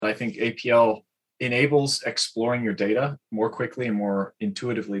I think APL enables exploring your data more quickly and more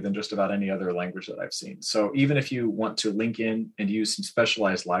intuitively than just about any other language that I've seen. So even if you want to link in and use some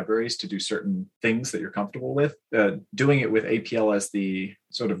specialized libraries to do certain things that you're comfortable with, doing it with APL as the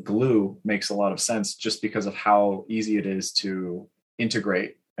sort of glue makes a lot of sense just because of how easy it is to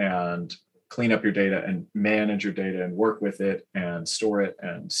integrate and clean up your data and manage your data and work with it and store it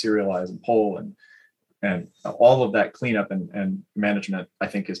and serialize and pull and all of that cleanup and management, I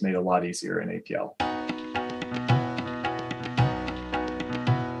think, is made a lot easier in APL.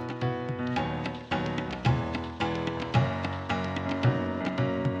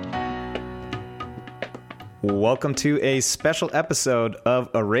 Welcome to a special episode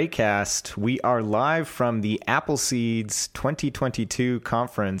of ArrayCast. We are live from the APL Seeds 2022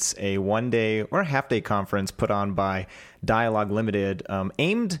 conference, a one-day or half-day conference put on by Dialogue Limited,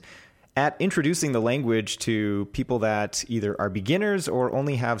 aimed at introducing the language to people that either are beginners or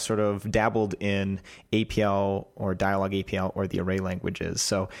only have sort of dabbled in APL or Dialogue APL or the array languages.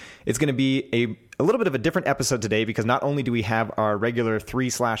 So it's going to be a little bit of a different episode today because not only do we have our regular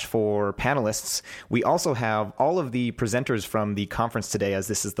 3/4 panelists, we also have all of the presenters from the conference today, as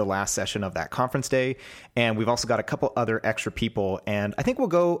this is the last session of that conference day. And we've also got a couple other extra people. And I think we'll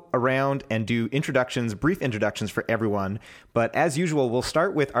go around and do introductions, brief introductions for everyone. But as usual, we'll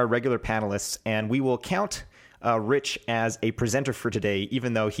start with our regular panelists, and we will count Rich as a presenter for today,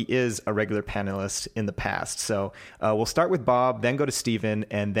 even though he is a regular panelist in the past. So we'll start with Bob, then go to Stephen,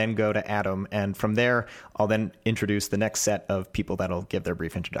 and then go to Adam. And from there, I'll then introduce the next set of people that'll give their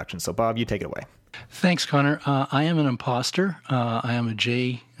brief introduction. So Bob, you take it away. Thanks, Connor. I am an imposter. I am a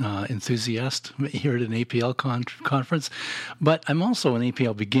J enthusiast here at an APL conference, but I'm also an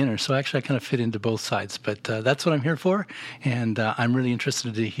APL beginner, so actually I kind of fit into both sides. But that's what I'm here for, and I'm really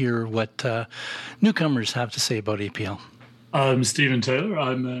interested to hear what newcomers have to say about APL. I'm Stephen Taylor.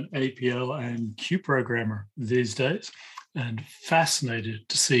 I'm an APL and Q programmer these days, and fascinated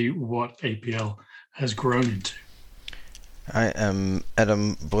to see what APL has grown into. I am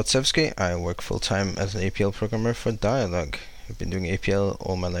Adam Brodsevsky. I work full-time as an APL programmer for Dialogue. I've been doing APL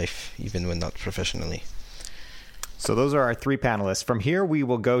all my life, even when not professionally. So those are our three panelists. From here, we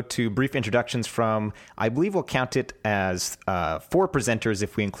will go to brief introductions from, I believe we'll count it as 4 presenters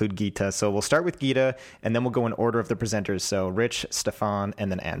if we include Gita. So we'll start with Gita, and then we'll go in order of the presenters. So Rich, Stefan,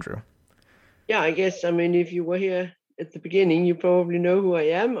 and then Andrew. Yeah, I guess, if you were here at the beginning, you probably know who I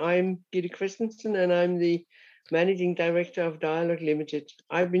am. I'm Gita Christensen, and I'm the Managing Director of Dialogue Limited.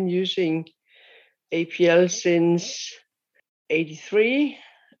 I've been using APL since '83,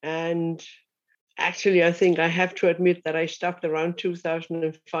 and actually I think I have to admit that I stopped around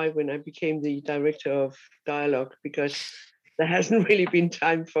 2005 when I became the Director of Dialogue, because there hasn't really been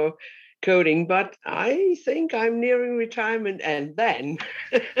time for coding, but I think I'm nearing retirement, and then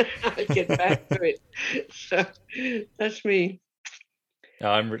I'll get back to it. So that's me.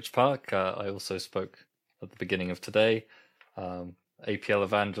 I'm Rich Park. I also spoke at the beginning of today, APL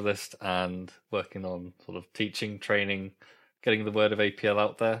evangelist, and working on sort of teaching, training, getting the word of APL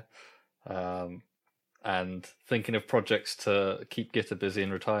out there, and thinking of projects to keep Gita busy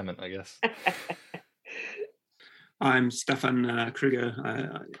in retirement, I guess. I'm Stefan Kruger,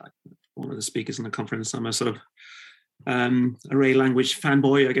 one of the speakers in the conference. I'm a sort of array language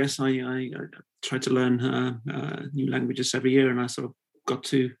fanboy, I guess. I try to learn new languages every year, and I sort of got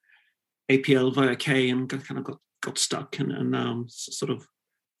to APL via K and got stuck, and now I'm sort of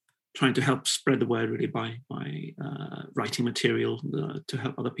trying to help spread the word really by writing material to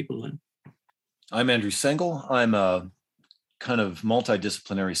help other people learn. I'm Andrew Sengel. I'm a kind of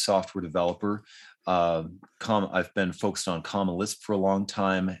multidisciplinary software developer. I've been focused on Common Lisp for a long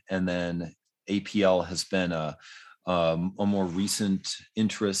time, and then APL has been a more recent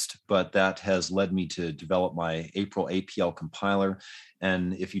interest, but that has led me to develop my April APL compiler.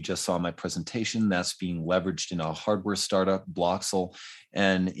 And if you just saw my presentation, that's being leveraged in a hardware startup, Bloxel,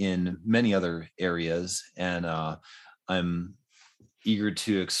 and in many other areas. And I'm eager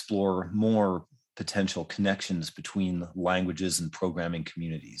to explore more potential connections between languages and programming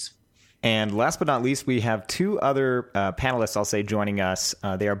communities. And last but not least, we have 2 other panelists, I'll say, joining us.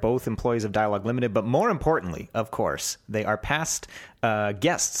 They are both employees of Dialogue Limited, but more importantly, of course, they are past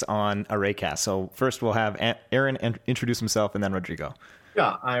guests on ArrayCast. So first we'll have Aaron introduce himself, and then Rodrigo.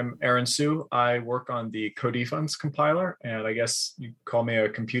 Yeah, I'm Aaron Su. I work on the Codefunds compiler, and I guess you call me a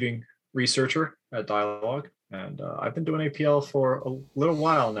computing researcher at Dialogue. And I've been doing APL for a little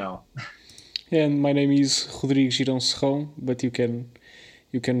while now. And my name is Rodrigo Girão Serrão, but you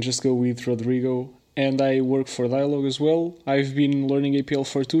can just go with Rodrigo. And I work for Dialogue as well. I've been learning APL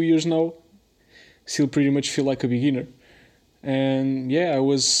for 2 years now. Still pretty much feel like a beginner. And yeah, I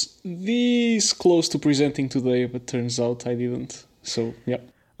was this close to presenting today, but turns out I didn't. So yeah.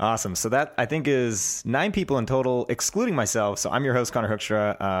 Awesome. So that, I think, is 9 people in total, excluding myself. So I'm your host, Connor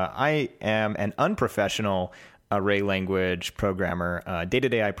Hoekstra. I am an unprofessional array language programmer.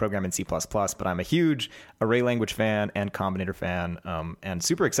 Day-to-day I program in C++, but I'm a huge array language fan and combinator fan, and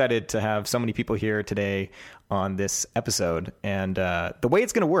super excited to have so many people here today on this episode. And the way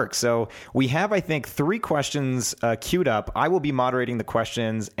it's going to work, so we have, I think, 3 questions queued up. I will be moderating the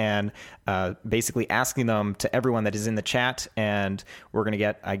questions and basically asking them to everyone that is in the chat, and we're going to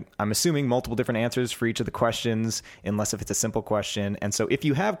get, I'm assuming, multiple different answers for each of the questions, unless if it's a simple question. And so if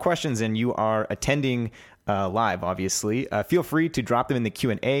you have questions and you are attending live, obviously, feel free to drop them in the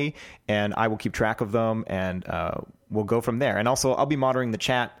Q&A, and I will keep track of them, and we'll go from there. And also, I'll be monitoring the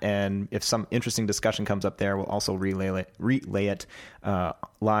chat, and if some interesting discussion comes up there, we'll also relay it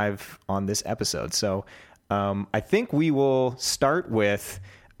live on this episode. So I think we will start with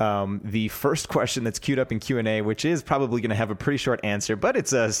the first question that's queued up in Q&A, which is probably going to have a pretty short answer, but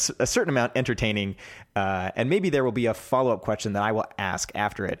it's a certain amount entertaining. And maybe there will be a follow-up question that I will ask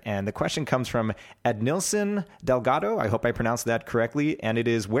after it. And the question comes from Ednilson Delgado. I hope I pronounced that correctly. And it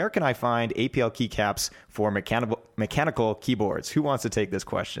is, where can I find APL keycaps for mechanical keyboards? Who wants to take this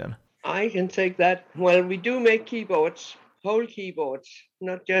question? I can take that. Well, we do make keyboards, whole keyboards,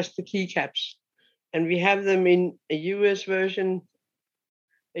 not just the keycaps. And we have them in a US version,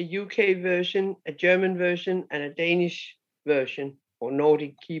 a UK version, a German version, and a Danish version, or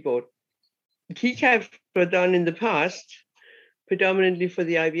Nordic keyboard. The keycaps were done in the past, predominantly for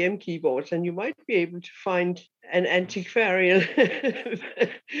the IBM keyboards, and you might be able to find an antiquarian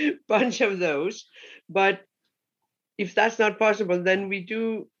bunch of those. But if that's not possible, then we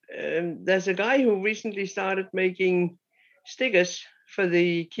do, there's a guy who recently started making stickers for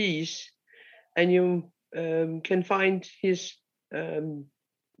the keys, and you can find his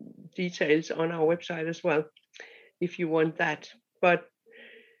details on our website as well, if you want that. But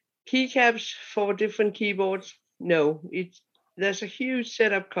keycaps for different keyboards, no, there's a huge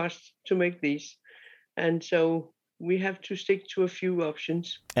setup cost to make these, and so we have to stick to a few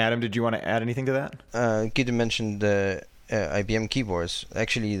options. Adam, did you want to add anything to that? Gideon mentioned the IBM keyboards.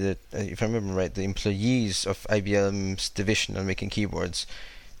 Actually, if I remember right, the employees of IBM's division on making keyboards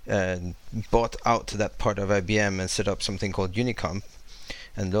bought out that part of IBM and set up something called Unicomp.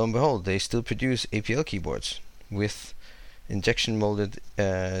 And lo and behold, they still produce APL keyboards with injection molded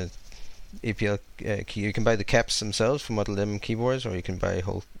APL key. You can buy the caps themselves from Model M keyboards, or you can buy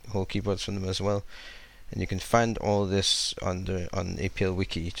whole keyboards from them as well. And you can find all this on APL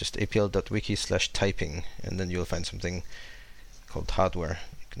Wiki, just apl.wiki/typing, and then you'll find something called hardware.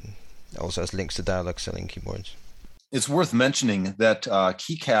 It also has links to Dialog selling keyboards. It's worth mentioning that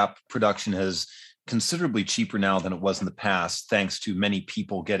keycap production has considerably cheaper now than it was in the past, thanks to many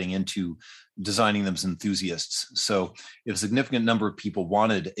people getting into designing them as enthusiasts. So if a significant number of people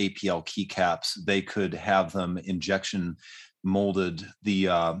wanted APL keycaps, they could have them injection molded.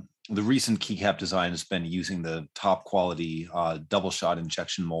 The recent keycap design has been using the top quality double shot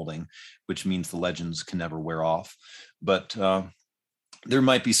injection molding, which means the legends can never wear off. But there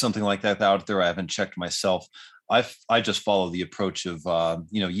might be something like that out there. I haven't checked myself. I just follow the approach of,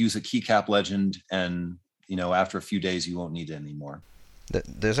 use a keycap legend, and, after a few days, you won't need it anymore.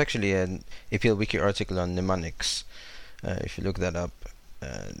 There's actually an APL Wiki article on mnemonics. If you look that up,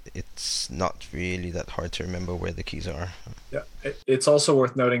 it's not really that hard to remember where the keys are. Yeah, it's also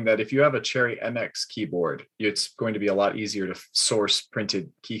worth noting that if you have a Cherry MX keyboard, it's going to be a lot easier to source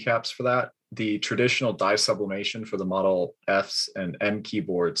printed keycaps for that. The traditional die sublimation for the Model Fs and M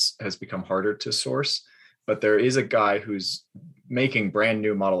keyboards has become harder to source. But there is a guy who's making brand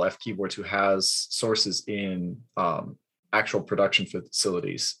new Model F keyboards who has sources in actual production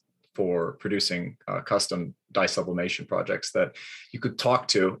facilities for producing custom die sublimation projects that you could talk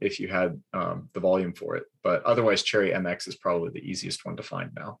to if you had the volume for it. But otherwise, Cherry MX is probably the easiest one to find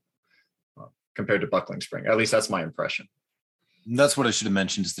now compared to Buckling Spring. At least that's my impression. That's what I should have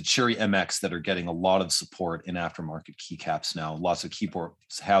mentioned, is the Cherry MX that are getting a lot of support in aftermarket keycaps now. Lots of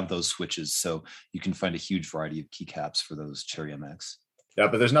keyboards have those switches, so you can find a huge variety of keycaps for those Cherry MX. Yeah,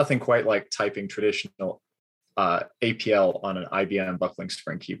 but there's nothing quite like typing traditional APL on an IBM Buckling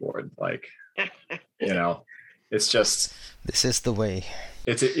Spring keyboard. It's just... This is the way.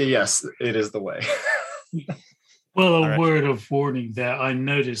 Yes, it is the way. Well, a word of warning there. I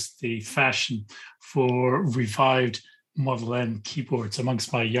noticed the fashion for revived Model N keyboards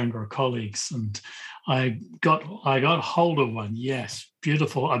amongst my younger colleagues, and I got hold of one. Yes,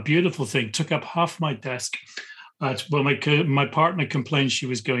 beautiful, a beautiful thing. Took up half my desk. Well, my partner complained she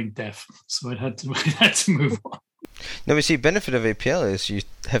was going deaf, so I had to move on. Now we see benefit of APL is you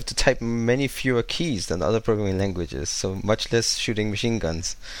have to type many fewer keys than other programming languages, so much less shooting machine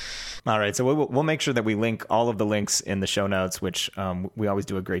guns. All right, so we'll make sure that we link all of the links in the show notes, which we always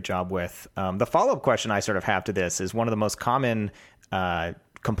do a great job with. The follow-up question I sort of have to this is one of the most common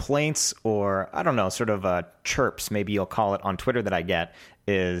complaints, or I don't know, sort of chirps, maybe you'll call it, on Twitter that I get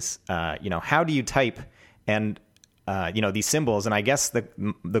is, how do you type and these symbols? And I guess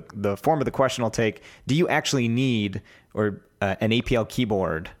the form of the question will take: do you actually need an APL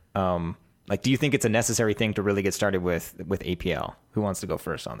keyboard? Do you think it's a necessary thing to really get started with APL? Who wants to go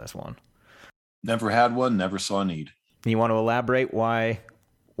first on this one? Never had one, never saw a need. You want to elaborate why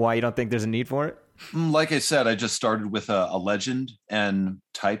you don't think there's a need for it? Like I said, I just started with a legend and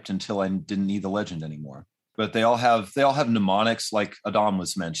typed until I didn't need the legend anymore. But they all have mnemonics, like Adam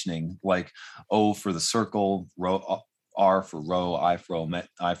was mentioning, like O for the circle, R for row, I for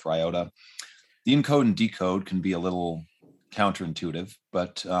iota. The encode and decode can be a little counterintuitive,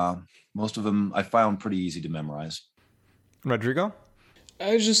 but most of them I found pretty easy to memorize. Rodrigo?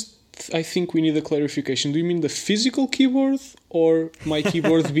 I think we need a clarification. Do you mean the physical keyboard or my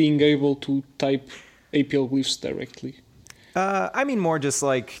keyboard being able to type APL glyphs directly? I mean more just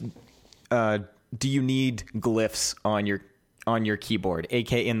like, do you need glyphs on your keyboard,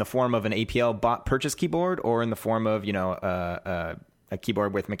 aka in the form of an APL bot purchase keyboard, or in the form of a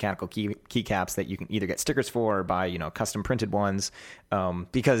keyboard with mechanical keycaps that you can either get stickers for or buy custom printed ones?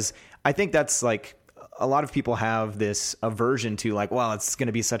 Because I think that's like, a lot of people have this aversion to it's going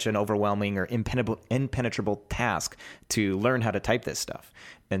to be such an overwhelming or impenetrable task to learn how to type this stuff.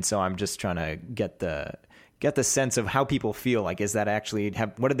 And so I'm just trying to get the sense of how people feel. Like, is that actually, how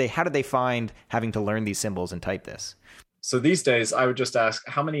did they find having to learn these symbols and type this? So these days I would just ask,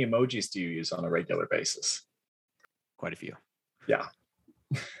 how many emojis do you use on a regular basis? Quite a few. Yeah.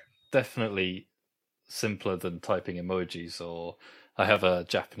 Definitely simpler than typing emojis, or I have a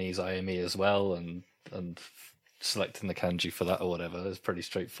Japanese IME as well, and selecting the kanji for that or whatever is pretty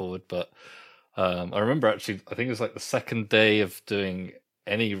straightforward. But I remember actually, I think it was like the second day of doing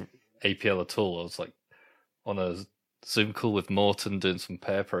any APL at all, I was like on a Zoom call with Morton doing some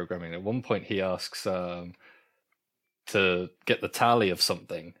pair programming. At one point he asks to get the tally of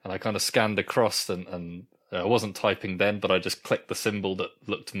something, and I kind of scanned across and I wasn't typing then, but I just clicked the symbol that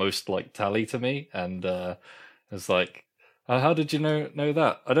looked most like tally to me, and it was like, how did you know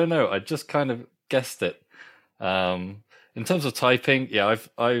that? I don't know, I just kind of guessed it. In terms of typing, yeah,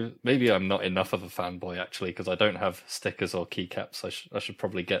 maybe I'm not enough of a fanboy actually, because I don't have stickers or keycaps. I should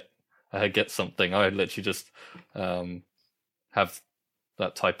probably get something. I literally just have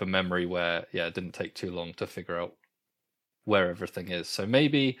that type of memory where it didn't take too long to figure out where everything is. So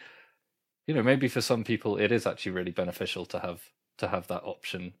maybe for some people it is actually really beneficial to have that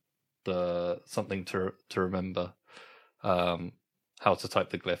option, something to remember how to type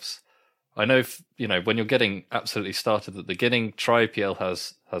the glyphs. I know when you're getting absolutely started at the beginning, TryAPL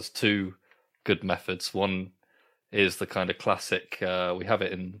has two good methods. One is the kind of classic, we have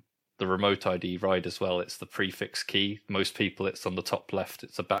it in the remote ID ride as well. It's the prefix key. Most people, it's on the top left.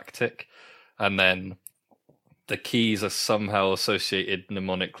 It's a backtick, and then the keys are somehow associated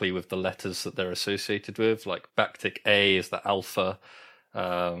mnemonically with the letters that they're associated with. Like backtick A is the alpha.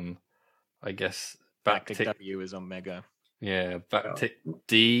 I guess backtick W is omega. Yeah, backtick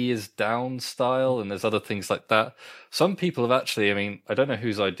D is down style, and there's other things like that. Some people have actually, I don't know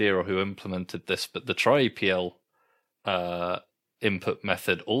whose idea or who implemented this, but the TryAPL input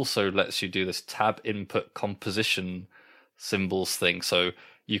method also lets you do this tab input composition symbols thing. So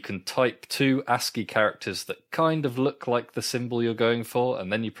you can type two ASCII characters that kind of look like the symbol you're going for,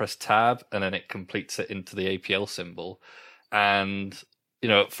 and then you press tab, and then it completes it into the APL symbol. And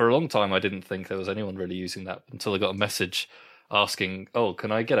for a long time, I didn't think there was anyone really using that until I got a message asking,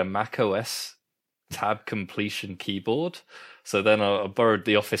 can I get a Mac OS tab completion keyboard? So then I borrowed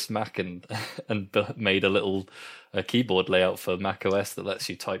the Office Mac and made a little keyboard layout for Mac OS that lets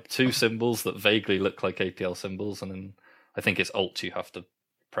you type two symbols that vaguely look like APL symbols. And then I think it's Alt you have to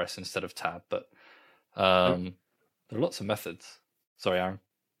press instead of tab. But there are lots of methods. Sorry, Aaron.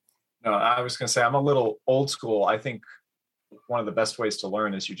 No, I was going to say, I'm a little old school. I think one of the best ways to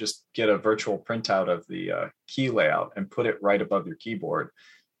learn is you just get a virtual printout of the key layout and put it right above your keyboard,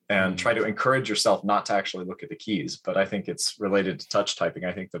 and try to encourage yourself not to actually look at the keys. But I think it's related to touch typing.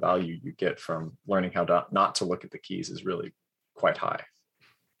 I think the value you get from learning how not to look at the keys is really quite high.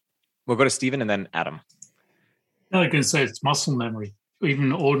 We'll go to Stephen and then Adam. I can say it's muscle memory.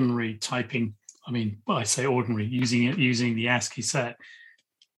 Even ordinary typing, I say ordinary, using the ASCII set,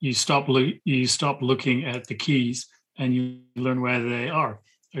 you stop looking at the keys and you learn where they are,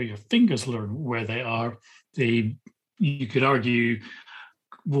 or your fingers learn where they are, you could argue,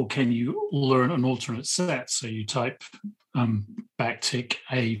 well, can you learn an alternate set? So you type backtick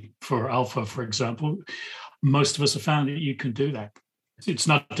A for alpha, for example. Most of us have found that you can do that. It's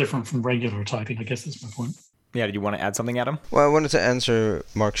not different from regular typing. I guess that's my point. Yeah, did you want to add something, Adam? Well, I wanted to answer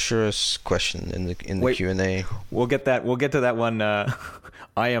Mark Schur's question in the Q&A. We'll get to that one.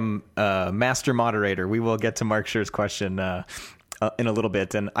 I am master moderator. We will get to Mark Schur's question in a little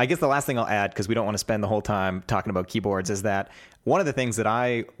bit. And I guess the last thing I'll add, because we don't want to spend the whole time talking about keyboards, is that one of the things that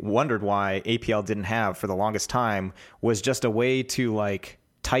I wondered why APL didn't have for the longest time was just a way to like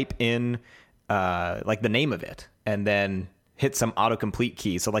type in like the name of it and then hit some autocomplete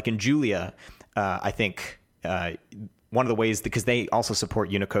key. So like in Julia, I think one of the ways, because they also support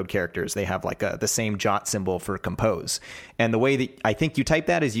Unicode characters, they have like the same jot symbol for compose. And the way that I think you type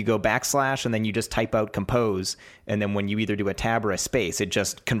that is you go / and then you just type out compose. And then when you either do a tab or a space, it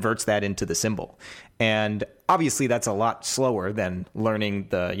just converts that into the symbol. And obviously that's a lot slower than learning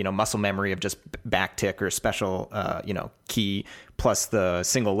the, muscle memory of just backtick or special, key plus the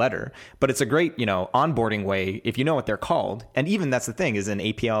single letter. But it's a great, onboarding way if you know what they're called. And even that's the thing is in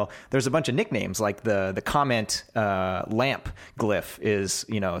APL, there's a bunch of nicknames like the comment lamp glyph is,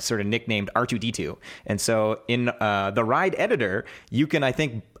 sort of nicknamed R2D2. And so in the ride editor, you can, I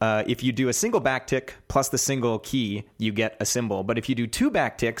think, if you do a single backtick plus the single key, you get a symbol. But if you do 2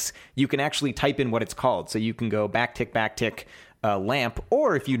 backticks, you can actually type in what it's called. So you can go backtick, lamp,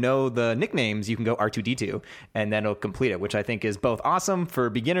 or if you know the nicknames, you can go R2D2, and then it'll complete it, which I think is both awesome for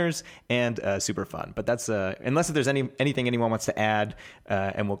beginners and super fun. But that's unless there's anything anyone wants to add,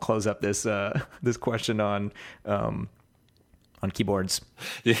 and we'll close up this this question on keyboards.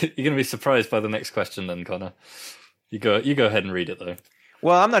 You're going to be surprised by the next question, then, Connor. You go ahead and read it though.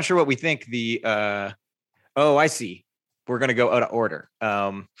 Well, I'm not sure what we think. I see. We're going to go out of order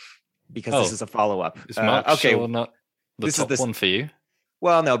because this is a follow up. Is Mark sure not the top one for you?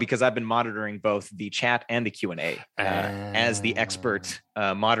 Well, no, because I've been monitoring both the chat and the Q&A as the expert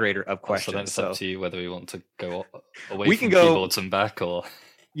moderator of questions. So then it's up to you whether we want to go away from keyboards and back, or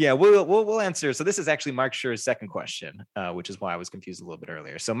yeah, we'll answer. So this is actually Mark Schur's second question, which is why I was confused a little bit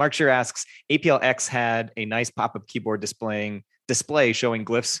earlier. So Mark Schur asks, APLX had a nice pop-up keyboard display showing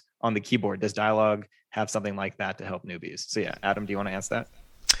glyphs on the keyboard. Does Dialog have something like that to help newbies? So yeah, Adam, do you want to answer that?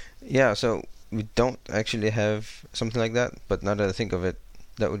 Yeah, so we don't actually have something like that, but now that I think of it,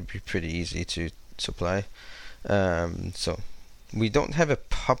 that would be pretty easy to supply. So we don't have a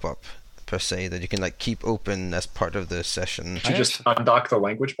pop-up per se that you can like keep open as part of the session. Did you just undock the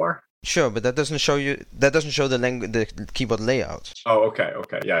language bar? Sure, but that doesn't show the keyboard layout. Oh, okay,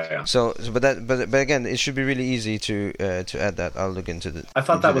 yeah. So, but again, it should be really easy to add that. I'll look into the. I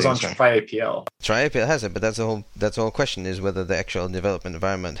thought that was on TryAPL. TryAPL has it, but that's the whole question is whether the actual development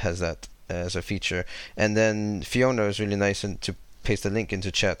environment has that as a feature. And then Fiona is really nice to paste a link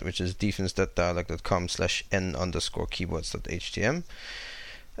into chat, which is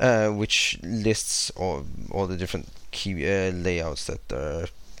defense.dialog.com/n_keyboards.htm, which lists all the different key layouts that are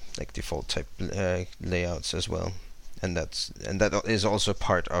like default type layouts as well, and that is also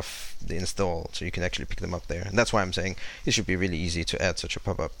part of the install, so you can actually pick them up there. And that's why I'm saying it should be really easy to add such a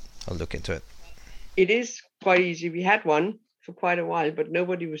pop-up. I'll look into it. It is quite easy. We had one for quite a while, but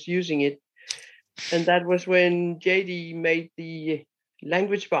nobody was using it, and that was when JD made the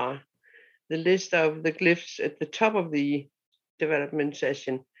language bar, the list of the glyphs at the top of the development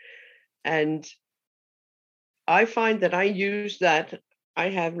session. And I find that I use that. I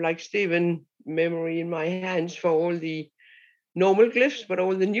have, like Stephen, memory in my hands for all the normal glyphs, but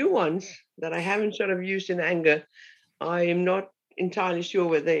all the new ones that I haven't sort of used in anger, I am not entirely sure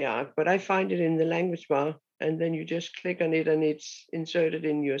where they are, but I find it in the language bar, and then you just click on it and it's inserted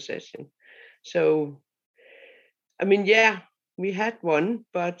in your session. So, I mean, yeah, we had one,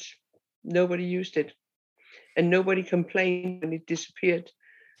 but nobody used it, and nobody complained when it disappeared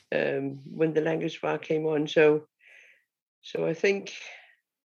when the language bar came on. So I think,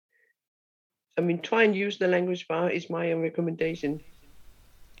 try and use the language bar is my recommendation.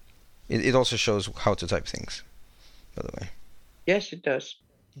 It also shows how to type things, by the way. Yes, it does.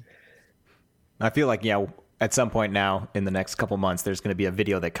 I feel like, at some point now in the next couple months, there's going to be a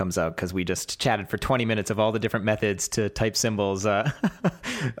video that comes out because we just chatted for 20 minutes of all the different methods to type symbols,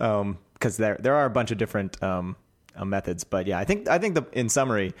 because there are a bunch of different methods. But yeah, I think in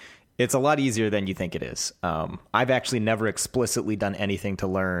summary, it's a lot easier than you think it is. I've actually never explicitly done anything to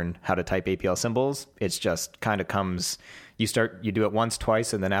learn how to type APL symbols. It's just kind of comes, you do it once,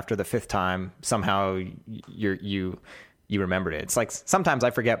 twice, and then after the 5th time, somehow you remembered it. It's like sometimes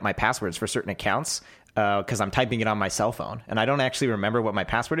I forget my passwords for certain accounts, because I'm typing it on my cell phone, and I don't actually remember what my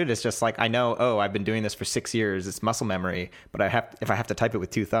password is. It's just like I know, oh, I've been doing this for 6 years. It's muscle memory, but if I have to type it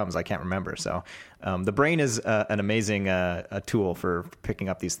with 2 thumbs, I can't remember. So the brain is an amazing a tool for picking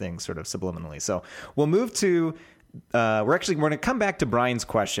up these things sort of subliminally. So we'll move to. We're going to come back to Brian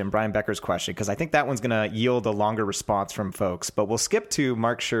Becker's question, because I think that one's going to yield a longer response from folks. But we'll skip to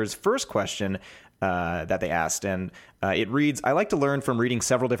Mark Scher's first question that they asked. And it reads, I like to learn from reading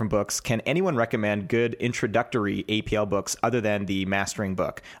several different books. Can anyone recommend good introductory APL books other than the Mastering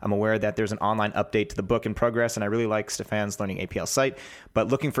book? I'm aware that there's an online update to the book in progress, and I really like Stefan's Learning APL site, but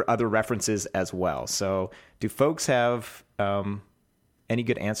looking for other references as well. So do folks have any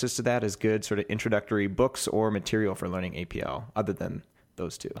good answers to that as good sort of introductory books or material for learning APL other than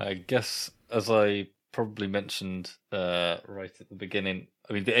those two? I guess, as I probably mentioned right at the beginning,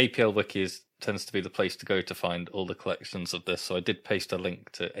 I mean, the APL wiki tends to be the place to go to find all the collections of this. So I did paste a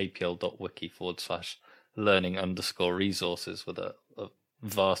link to apl.wiki/learning_resources with a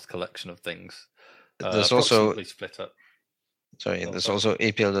vast collection of things. There's also split up. Sorry, there's also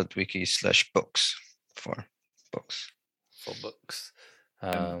apl.wiki/books for books. For books.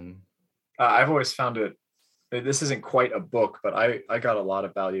 I've always found this isn't quite a book, but I got a lot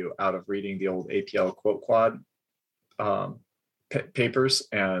of value out of reading the old APL quote quad papers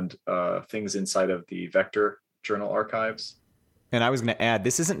and things inside of the vector journal archives. And I was going to add,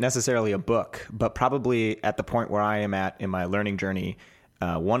 this isn't necessarily a book, but probably at the point where I am at in my learning journey,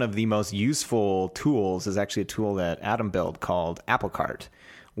 one of the most useful tools is actually a tool that Adam built called Apple Cart,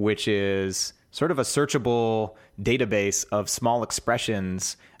 which is sort of a searchable database of small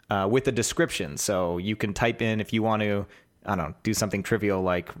expressions with a description. So you can type in, if you want to, I don't know, do something trivial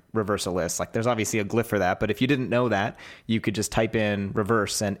like reverse a list. Like there's obviously a glyph for that, but if you didn't know that, you could just type in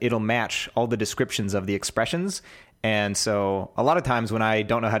reverse and it'll match all the descriptions of the expressions. And so a lot of times when I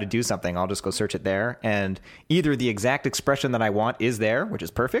don't know how to do something, I'll just go search it there, and either the exact expression that I want is there, which is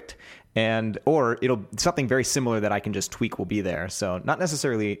perfect, or something very similar that I can just tweak will be there. So not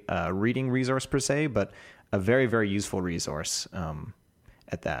necessarily a reading resource per se, but a very, very useful resource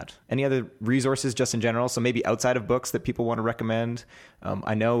at that. Any other resources just in general? So maybe outside of books that people want to recommend?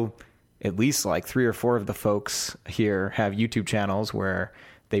 I know at least like 3 or 4 of the folks here have YouTube channels where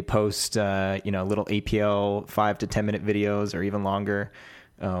they post, little APL 5 to 10 minute videos or even longer.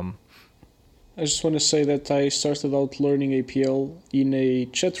 I just want to say that I started out learning APL in a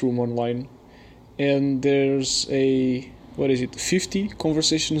chat room online, and there's a 50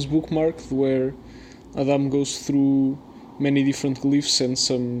 conversations bookmarked where Adam goes through many different glyphs and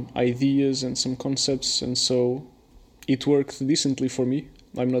some ideas and some concepts, and so it worked decently for me.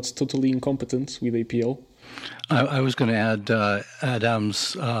 I'm not totally incompetent with APL. I was going to add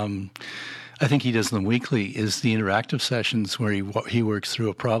Adam's, I think he does them weekly, is the interactive sessions where he works through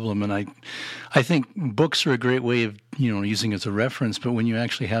a problem. And I think books are a great way of, using as a reference, but when you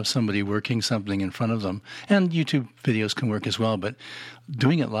actually have somebody working something in front of them, and YouTube videos can work as well, but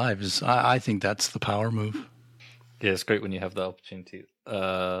doing it live I think that's the power move. Yeah, it's great when you have that opportunity.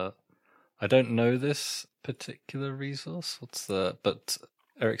 I don't know this particular resource. But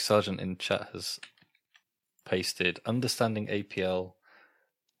Eric Sargent in chat has pasted Understanding APL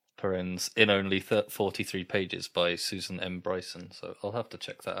parens in only 43 pages by Susan M. Bryson. So I'll have to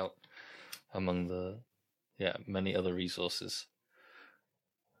check that out among the many other resources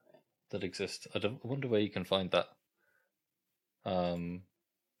that exist. I wonder where you can find that. One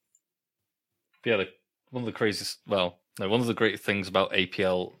of the great things about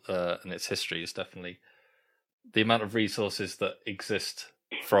APL and its history is definitely the amount of resources that exist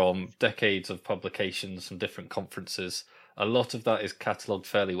from decades of publications from different conferences. A lot of that is catalogued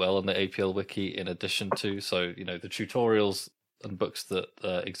fairly well on the APL wiki in addition to, the tutorials and books that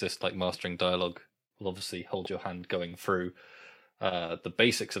exist like Mastering Dialogue will obviously hold your hand going through the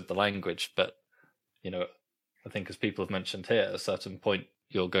basics of the language. But, I think as people have mentioned here, at a certain point,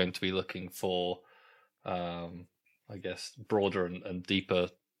 you're going to be looking for, broader and deeper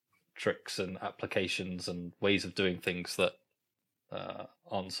tricks and applications and ways of doing things that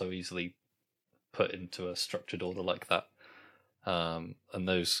aren't so easily put into a structured order like that. And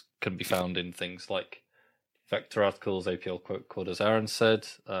those can be found in things like vector articles, APL quote, as Aaron said,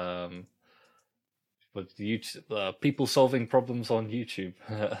 with YouTube, people solving problems on YouTube.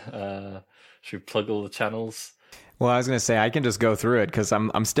 Should we plug all the channels? Well, I was going to say, I can just go through it because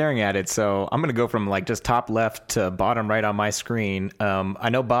I'm staring at it. So I'm going to go from like just top left to bottom right on my screen. I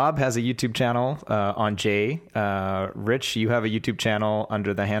know Bob has a YouTube channel on J. Rich, you have a YouTube channel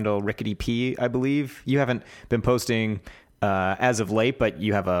under the handle Rickety P, I believe. You haven't been posting as of late, but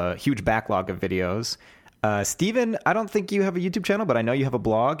you have a huge backlog of videos. Steven, I don't think you have a YouTube channel, but I know you have a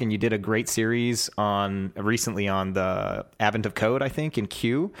blog, and you did a great series recently on the advent of code, I think, in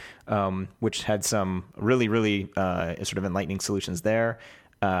Q, which had some really, really sort of enlightening solutions there.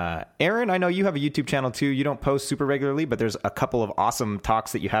 Aaron, I know you have a YouTube channel too. You don't post super regularly, but there's a couple of awesome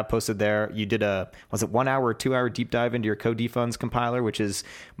talks that you have posted there. You did was it 1 hour or 2 hour deep dive into your code defunds compiler, which is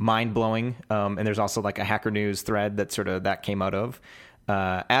mind blowing. And there's also like a Hacker News thread that came out of.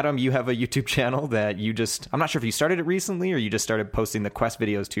 Adam, you have a YouTube channel that I'm not sure if you started it recently or you just started posting the Quest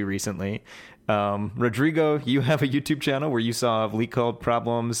videos too recently. Rodrigo, you have a YouTube channel where you solve leak code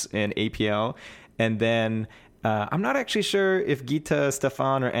problems in APL. And then I'm not actually sure if Gita,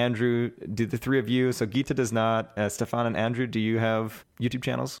 Stefan, or Andrew, do the three of you. So Gita does not. Stefan and Andrew, do you have YouTube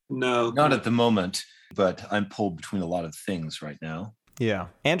channels? No. Not at the moment, but I'm pulled between a lot of things right now. Yeah.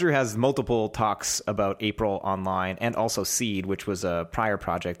 Andrew has multiple talks about April online and also Seed, which was a prior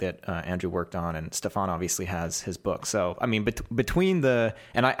project that Andrew worked on. And Stefan obviously has his book. So, I mean, between and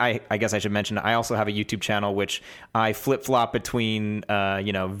I guess I should mention, I also have a YouTube channel, which I flip-flop between,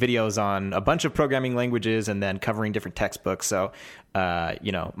 videos on a bunch of programming languages and then covering different textbooks. So,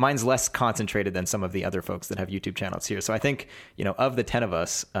 mine's less concentrated than some of the other folks that have YouTube channels here. So I think, of the 10 of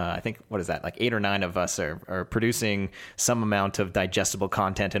us, I think, what is that? Like 8 or 9 of us are producing some amount of digestible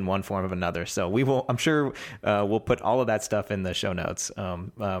content in one form or another. So I'm sure we'll put all of that stuff in the show notes.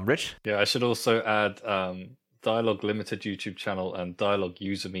 Rich? Yeah, I should also add Dialogue Limited YouTube channel and Dialogue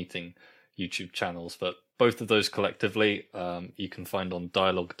User Meeting YouTube channels, but both of those collectively you can find on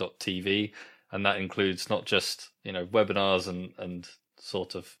dialogue.tv. And that includes not just, webinars and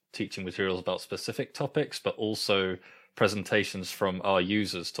sort of teaching materials about specific topics, but also presentations from our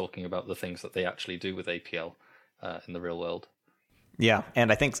users talking about the things that they actually do with APL in the real world. Yeah,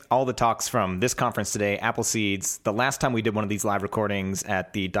 and I think all the talks from this conference today, APL Seeds, the last time we did one of these live recordings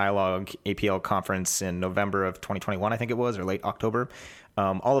at the Dialogue APL conference in November of 2021, I think it was, or late October,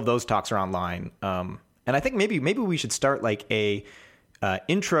 all of those talks are online. And I think maybe we should start like a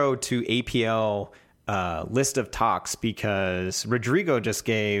intro to APL list of talks, because Rodrigo just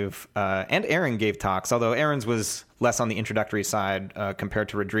gave, and Aaron gave talks, although Aaron's was less on the introductory side compared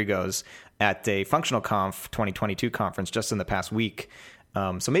to Rodrigo's, at a Functional Conf 2022 conference just in the past week.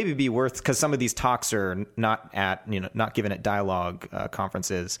 So maybe it'd be worth, because some of these talks are not given at Dialogue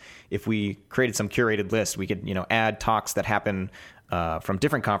conferences. If we created some curated list, we could, add talks that happen from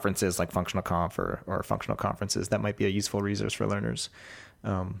different conferences like Functional Conf or functional conferences. That might be a useful resource for learners.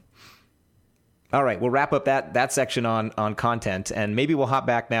 All right, we'll wrap up that section on content, and maybe we'll hop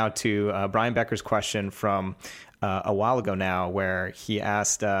back now to Brian Becker's question from a while ago now, where he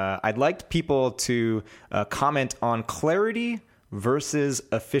asked, I'd like people to comment on clarity versus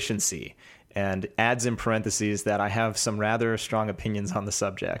efficiency, and adds in parentheses that I have some rather strong opinions on the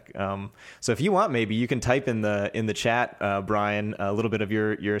subject. So if you want, maybe you can type in the chat, Brian, a little bit of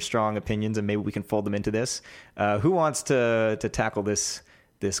your strong opinions, and maybe we can fold them into this. Who wants to tackle this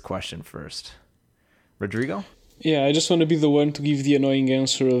question first? Rodrigo? Yeah, I just want to be the one to give the annoying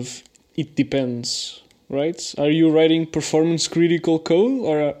answer of it depends, right? Are you writing performance critical code,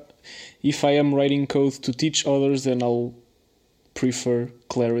 or if I am writing code to teach others, then I'll prefer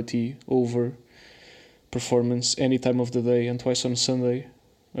clarity over performance any time of the day and twice on Sunday.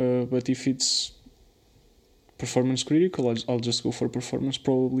 But if it's performance critical, I'll just go for performance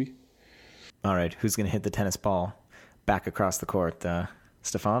probably. All right, who's going to hit the tennis ball back across the court?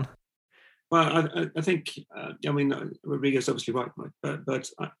 Stefan? Well, I think, Rodrigo's obviously right, but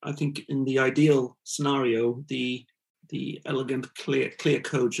I think in the ideal scenario, the elegant, clear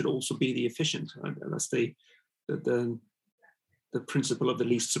code should also be the efficient. Right? That's the principle of the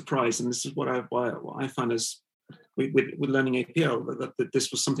least surprise, and this is what I find as with learning APL that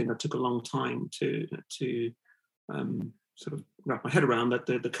this was something that took a long time to sort of wrap my head around. That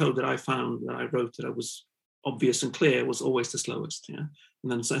the code that I found that I wrote that was obvious and clear was always the slowest. Yeah,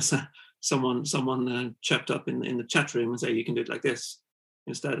 and then someone checked up in the chat room and say you can do it like this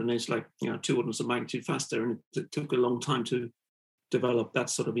instead, and it's like 2 orders of magnitude faster, and it took a long time to develop that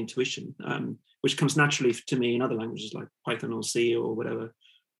sort of intuition, which comes naturally to me in other languages like Python or C or whatever,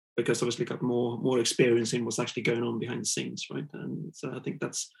 because obviously got more experience in what's actually going on behind the scenes, right? And so I think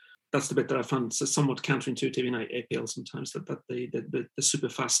that's the bit that I found somewhat counterintuitive in APL sometimes, that the super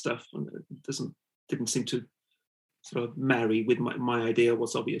fast stuff didn't seem to sort of marry with my idea of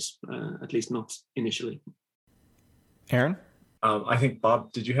what's obvious, at least not initially. Aaron? I think,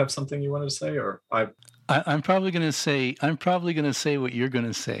 Bob, did you have something you wanted to say, or I'm probably going to say what you're going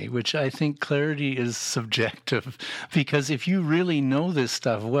to say, which I think clarity is subjective, because if you really know this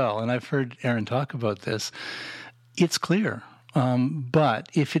stuff well, and I've heard Aaron talk about this, it's clear. But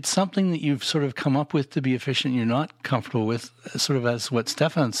if it's something that you've sort of come up with to be efficient, you're not comfortable with, sort of as what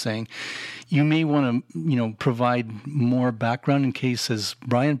Stefan's saying, you may want to, provide more background in case, as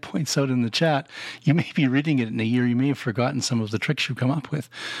Brian points out in the chat, you may be reading it in a year, you may have forgotten some of the tricks you've come up with.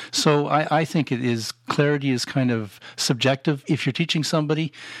 So I think clarity is kind of subjective. If you're teaching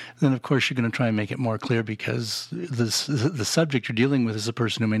somebody, then of course you're going to try and make it more clear, because the subject you're dealing with is a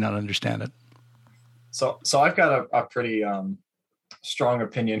person who may not understand it. So I've got a pretty strong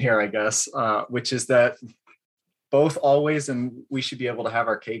opinion here, I guess, which is that both always, and we should be able to have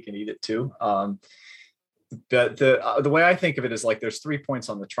our cake and eat it too. The way I think of it is like there's 3 points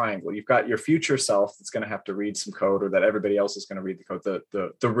on the triangle. You've got your future self that's going to have to read some code, or that everybody else is going to read the code,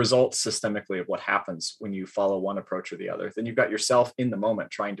 the results systemically of what happens when you follow one approach or the other. Then you've got yourself in the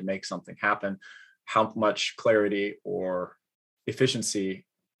moment trying to make something happen, how much clarity or efficiency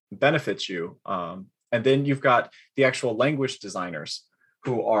benefits you. And then you've got the actual language designers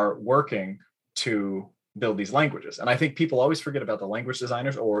who are working to build these languages. And I think people always forget about the language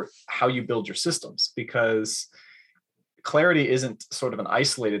designers or how you build your systems, because clarity isn't sort of an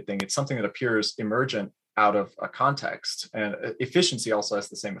isolated thing. It's something that appears emergent out of a context, and efficiency also has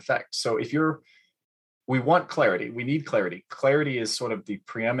the same effect. So we want clarity, we need clarity. Clarity is sort of the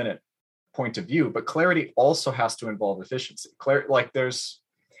preeminent point of view, but clarity also has to involve efficiency.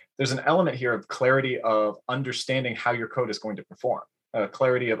 There's an element here of clarity of understanding how your code is going to perform,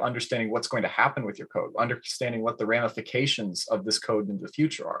 clarity of understanding what's going to happen with your code, understanding what the ramifications of this code in the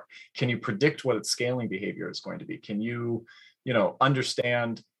future are. Can you predict what its scaling behavior is going to be? Can you,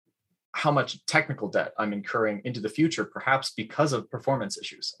 understand how much technical debt I'm incurring into the future, perhaps because of performance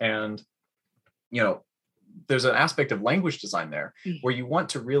issues? And, there's an aspect of language design there where you want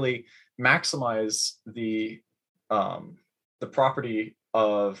to really maximize the property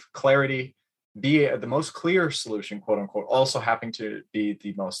of clarity, be the most clear solution, quote unquote, also having to be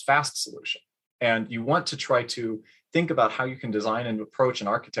the most fast solution. And you want to try to think about how you can design and approach and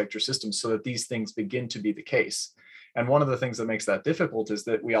architect your system so that these things begin to be the case. And one of the things that makes that difficult is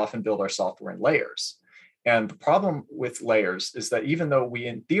that we often build our software in layers. And the problem with layers is that even though we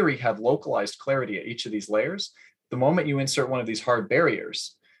in theory have localized clarity at each of these layers, the moment you insert one of these hard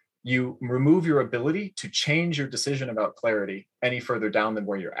barriers, you remove your ability to change your decision about clarity any further down than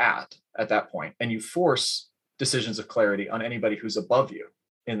where you're at that point. And you force decisions of clarity on anybody who's above you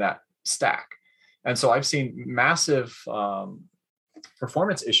in that stack. And so I've seen massive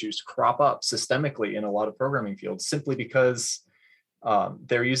performance issues crop up systemically in a lot of programming fields simply because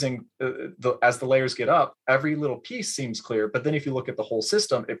they're using, as the layers get up, every little piece seems clear. But then if you look at the whole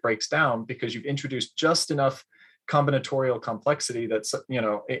system, it breaks down because you've introduced just enough combinatorial complexity that's,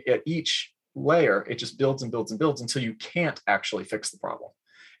 at each layer, it just builds and builds and builds until you can't actually fix the problem.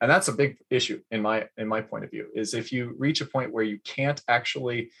 And that's a big issue in my point of view, is if you reach a point where you can't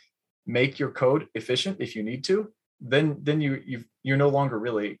actually make your code efficient if you need to, then you're no longer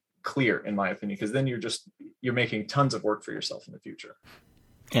really clear, in my opinion, because then you're making tons of work for yourself in the future.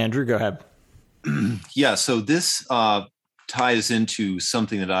 Andrew, go ahead. Yeah, so this ties into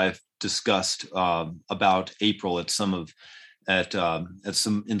something that I've discussed about April in some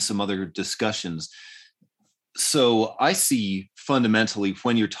other discussions. So I see fundamentally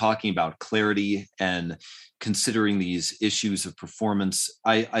when you're talking about clarity and considering these issues of performance,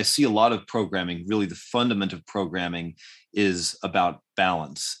 I see a lot of programming. Really, the fundament of programming is about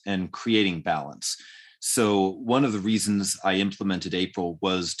balance and creating balance. So one of the reasons I implemented April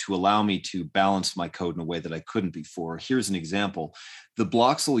was to allow me to balance my code in a way that I couldn't before. Here's an example. The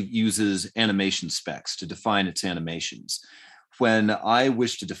Bloxel uses animation specs to define its animations. When I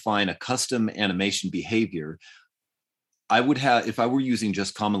wish to define a custom animation behavior, I would have, if I were using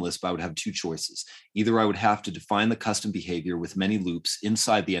just Common Lisp, I would have two choices. Either I would have to define the custom behavior with many loops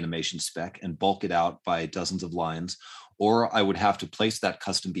inside the animation spec and bulk it out by dozens of lines, or I would have to place that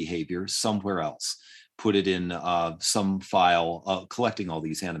custom behavior somewhere else, put it in some file collecting all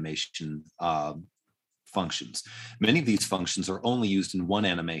these animation functions. Many of these functions are only used in one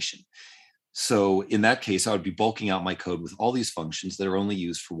animation. So in that case, I would be bulking out my code with all these functions that are only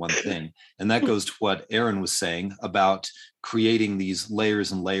used for one thing. And that goes to what Aaron was saying about creating these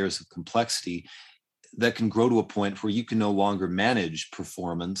layers and layers of complexity that can grow to a point where you can no longer manage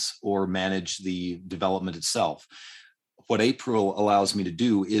performance or manage the development itself. What April allows me to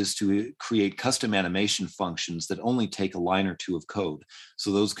do is to create custom animation functions that only take a line or two of code.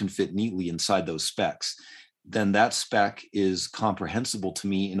 So those can fit neatly inside those specs. Then that spec is comprehensible to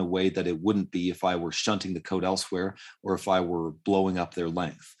me in a way that it wouldn't be if I were shunting the code elsewhere or if I were blowing up their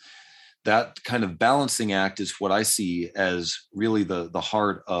length. that kind of balancing act is what I see as really the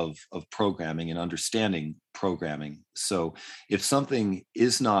heart of programming and understanding programming. So if something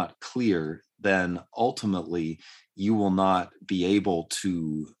is not clear, then ultimately you will not be able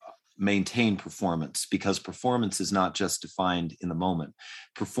to maintain performance, because performance is not just defined in the moment.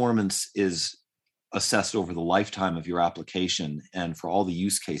 Performance is assessed over the lifetime of your application and for all the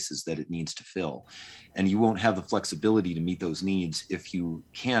use cases that it needs to fill. And you won't have the flexibility to meet those needs if you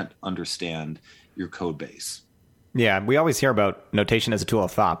can't understand your code base. Yeah, we always hear about notation as a tool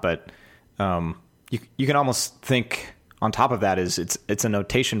of thought, but you can almost think on top of that is it's a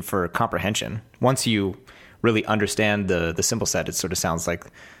notation for comprehension. Once you really understand the symbol set, it sort of sounds like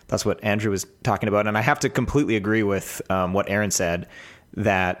that's what Andrew was talking about. And I have to completely agree with what Aaron said,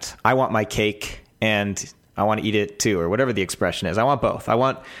 that I want my cake and I want to eat it too, or whatever the expression is. I want both. I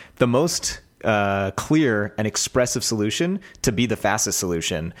want the most clear and expressive solution to be the fastest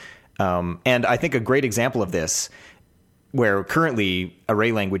solution. And I think a great example of this, where currently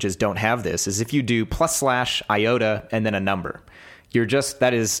array languages don't have this, is if you do // iota and then a number.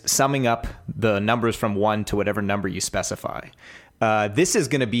 That is summing up the numbers from 1 to whatever number you specify. This is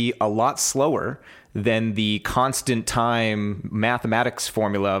going to be a lot slower than the constant time mathematics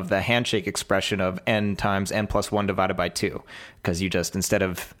formula of the handshake expression of n times n plus 1 divided by 2. Because you just, instead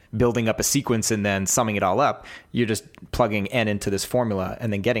of building up a sequence and then summing it all up, you're just plugging n into this formula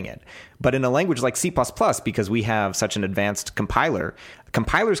and then getting it. But in a language like C++, because we have such an advanced compiler,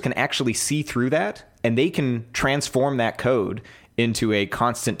 compilers can actually see through that, and they can transform that code into a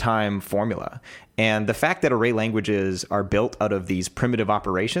constant time formula. And the fact that array languages are built out of these primitive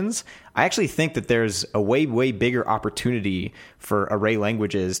operations, I actually think that there's a way, way bigger opportunity for array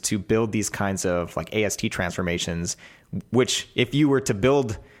languages to build these kinds of like AST transformations, which if you were to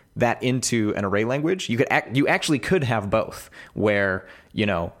build that into an array language, you actually could have both, where,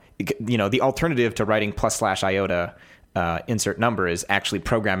 the alternative to writing // iota insert number is actually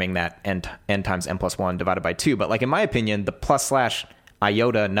programming that n times n plus 1 divided by 2. But like in my opinion, the //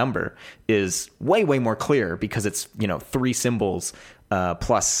 iota number is way, way more clear, because it's 3 symbols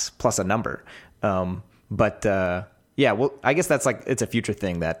plus a number. Yeah, well, I guess that's it's a future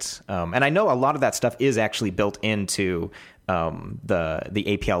thing that, and I know a lot of that stuff is actually built into the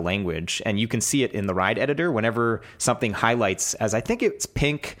APL language, and you can see it in the RIDE editor whenever something highlights, as I think it's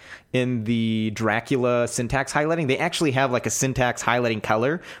pink in the Dracula syntax highlighting. They actually have like a syntax highlighting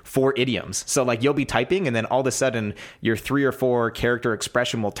color for idioms. So like you'll be typing, and then all of a sudden your 3 or 4 character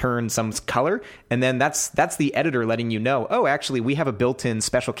expression will turn some color, and then that's the editor letting you know, oh, actually we have a built-in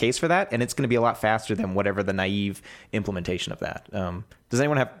special case for that, and it's going to be a lot faster than whatever the naive implementation of that. Does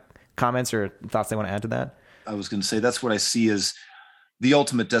anyone have comments or thoughts they want to add to that? I was going to say that's what I see as the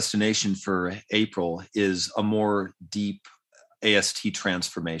ultimate destination for April, is a more deep AST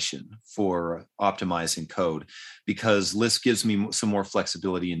transformation for optimizing code, because Lisp gives me some more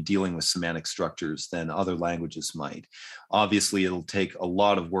flexibility in dealing with semantic structures than other languages might. Obviously, it'll take a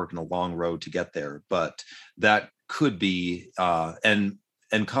lot of work and a long road to get there, but that could be, and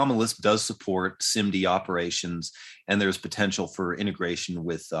Common Lisp does support SIMD operations, and there's potential for integration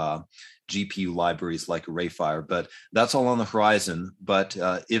with GPU libraries like ArrayFire, but that's all on the horizon. But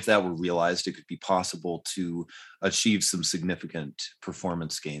if that were realized, it could be possible to achieve some significant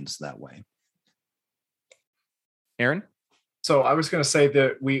performance gains that way. Aaron? So I was going to say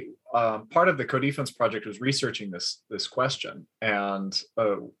that we part of the Codefense project was researching this question, and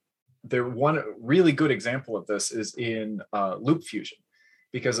one really good example of this is in loop fusion,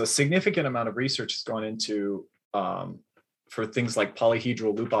 because a significant amount of research has gone into for things like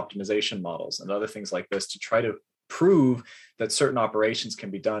polyhedral loop optimization models and other things like this, to try to prove that certain operations can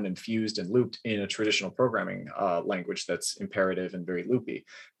be done and fused and looped in a traditional programming language that's imperative and very loopy.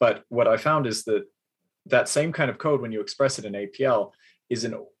 But what I found is that same kind of code, when you express it in APL, is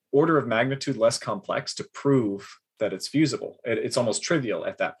an order of magnitude less complex to prove that it's fusible. It's almost trivial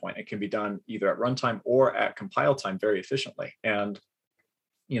at that point. It can be done either at runtime or at compile time very efficiently. And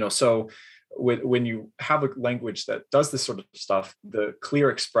so when you have a language that does this sort of stuff, the clear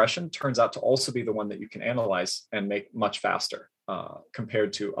expression turns out to also be the one that you can analyze and make much faster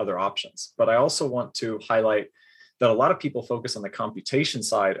compared to other options. But I also want to highlight that a lot of people focus on the computation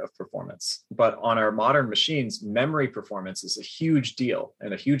side of performance, but on our modern machines, memory performance is a huge deal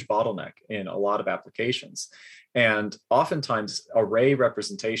and a huge bottleneck in a lot of applications. And oftentimes array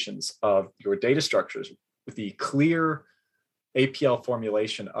representations of your data structures with the clear APL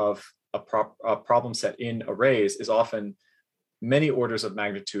formulation of a problem set in arrays is often many orders of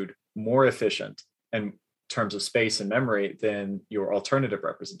magnitude more efficient in terms of space and memory than your alternative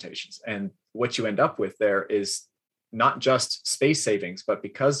representations. And what you end up with there is not just space savings, but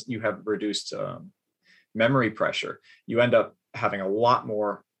because you have reduced memory pressure, you end up having a lot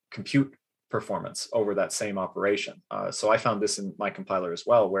more compute performance over that same operation. So I found this in my compiler as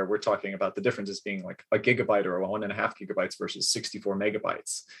well, where we're talking about the differences being like a gigabyte or 1.5 gigabytes versus 64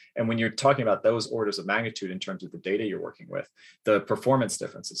 megabytes. And when you're talking about those orders of magnitude in terms of the data you're working with, the performance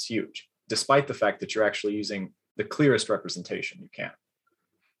difference is huge, despite the fact that you're actually using the clearest representation you can.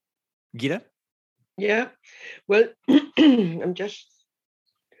 Gita? Yeah, well, I'm just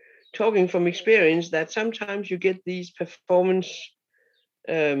talking from experience that sometimes you get these performance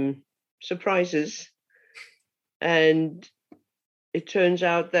surprises, and it turns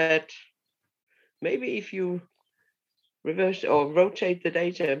out that maybe if you reverse or rotate the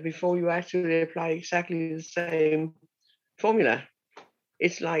data before you actually apply exactly the same formula,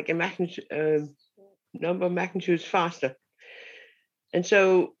 it's like a magnitude, number of magnitudes faster. And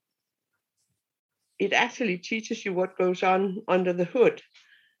so it actually teaches you what goes on under the hood,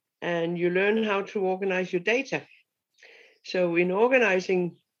 and you learn how to organize your data. So in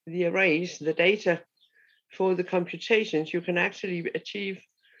organizing the arrays, the data for the computations, you can actually achieve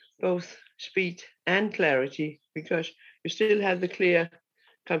both speed and clarity, because you still have the clear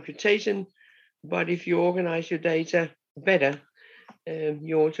computation, but if you organize your data better,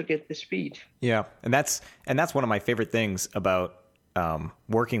 you also get the speed. Yeah, and that's one of my favorite things about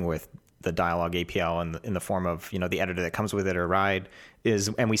working with the Dialog APL in the form of, the editor that comes with it or RIDE is,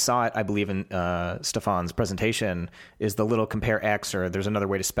 and we saw it, I believe, in Stefan's presentation, is the little compare X, or there's another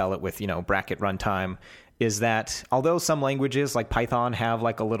way to spell it with, bracket runtime, is that although some languages like Python have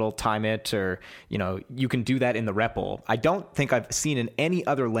like a little time it, or, you can do that in the REPL, I don't think I've seen in any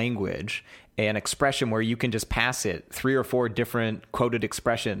other language an expression where you can just pass it 3 or 4 different quoted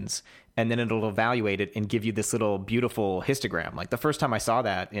expressions, and then it'll evaluate it and give you this little beautiful histogram. Like the first time I saw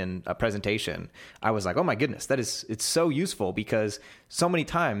that in a presentation, I was like, oh my goodness, it's so useful, because so many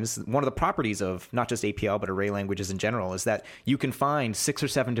times one of the properties of not just APL, but array languages in general, is that you can find 6 or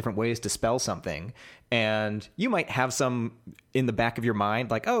 7 different ways to spell something. And you might have some in the back of your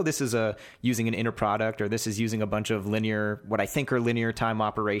mind, like, oh, this is using an inner product, or this is using a bunch of what I think are linear time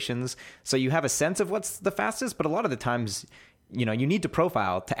operations. So you have a sense of what's the fastest, but a lot of the times, you need to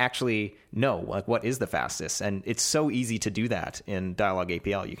profile to actually know like what is the fastest. And it's so easy to do that in Dialog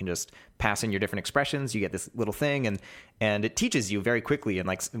APL. You can just pass in your different expressions, you get this little thing, and it teaches you very quickly. And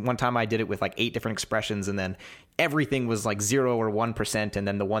like one time I did it with like 8 different expressions, and then everything was like 0 or 1%, and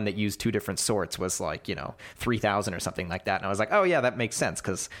then the one that used 2 different sorts was like 3,000 or something like that. And I was like, oh yeah, that makes sense,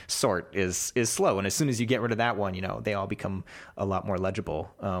 because sort is slow, and as soon as you get rid of that one, they all become a lot more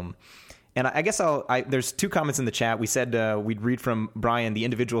legible. And I guess there's 2 comments in the chat. We said we'd read from Brian, the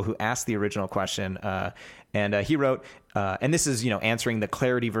individual who asked the original question. And he wrote, and this is, answering the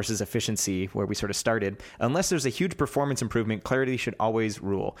clarity versus efficiency where we sort of started. Unless there's a huge performance improvement, clarity should always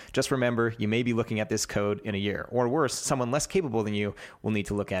rule. Just remember, you may be looking at this code in a year. Or worse, someone less capable than you will need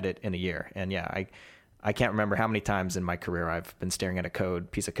to look at it in a year. And yeah, I can't remember how many times in my career I've been staring at a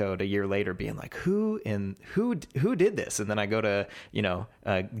piece of code a year later being like, who did this? And then I go to,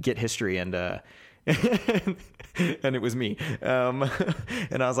 Git history and and it was me.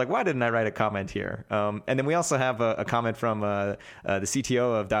 And I was like, why didn't I write a comment here? And then we also have a comment from the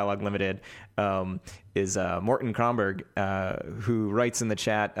CTO of Dialog Limited, is Morten Kronberg, who writes in the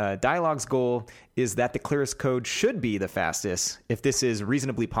chat, Dialog's goal is that the clearest code should be the fastest if this is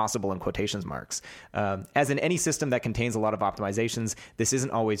reasonably possible in quotations marks. As in any system that contains a lot of optimizations, this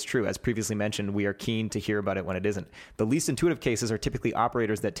isn't always true. As previously mentioned, we are keen to hear about it when it isn't. The least intuitive cases are typically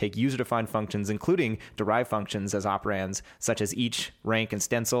operators that take user-defined functions, including derived functions as operands, such as each, rank, and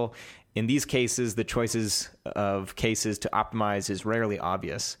stencil. In these cases, the choices of cases to optimize is rarely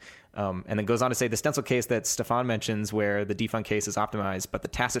obvious. And then goes on to say the stencil case that Stefan mentions, where the defunct case is optimized, but the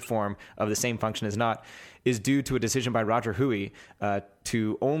tacit form of the same function is not, is due to a decision by Roger Huey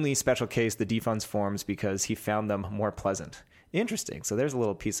to only special case the defunct forms because he found them more pleasant. Interesting. So there's a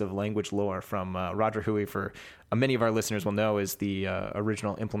little piece of language lore from Roger Huey. For many of our listeners will know is the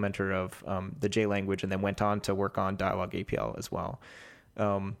original implementer of the J language, and then went on to work on Dialog APL as well.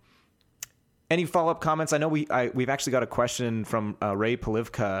 Any follow-up comments? I know we've actually got a question from Ray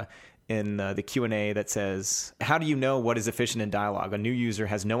Polivka in the Q&A that says, how do you know what is efficient in Dialog? A new user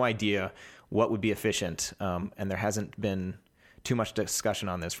has no idea what would be efficient, and there hasn't been too much discussion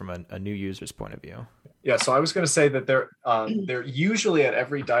on this from a new user's point of view. Yeah, so I was going to say that there usually at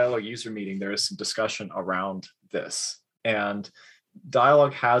every Dialog user meeting, there is some discussion around this. And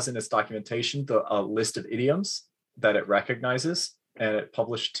Dialog has in its documentation a list of idioms that it recognizes. And it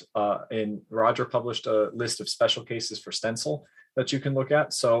published Roger published a list of special cases for stencil. that you can look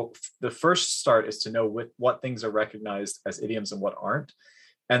at. So the first start is to know what things are recognized as idioms and what aren't.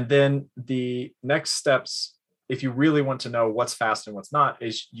 And then the next steps, if you really want to know what's fast and what's not,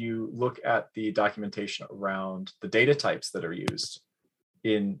 is you look at the documentation around the data types that are used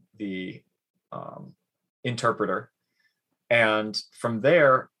in the interpreter. And from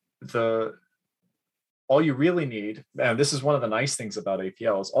there, all you really need, and this is one of the nice things about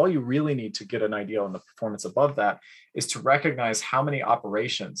APL, is all you really need to get an idea on the performance above that is to recognize how many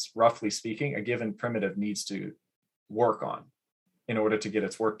operations, roughly speaking, a given primitive needs to work on in order to get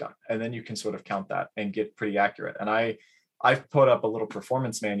its work done. And then you can sort of count that and get pretty accurate. And I've put up a little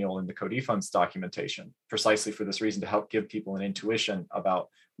performance manual in the Codefund's documentation precisely for this reason, to help give people an intuition about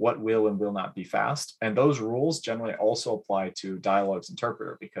what will and will not be fast. And those rules generally also apply to Dialogue's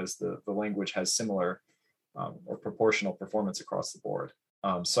interpreter, because the language has similar or proportional performance across the board.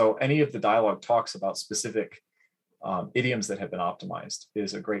 So any of the Dialogue talks about specific idioms that have been optimized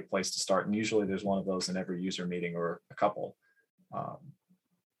is a great place to start. And usually there's one of those in every user meeting, or a couple.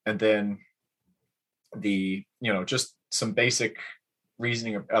 And then just some basic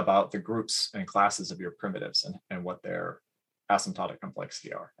reasoning about the groups and classes of your primitives and what their asymptotic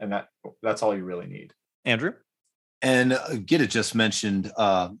complexity are. And that's all you really need. Andrew? And Gitta just mentioned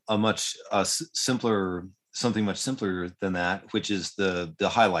something much simpler than that, which is the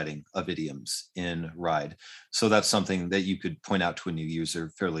highlighting of idioms in RIDE. So that's something that you could point out to a new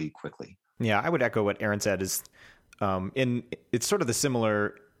user fairly quickly. Yeah, I would echo what Aaron said. Is it's sort of the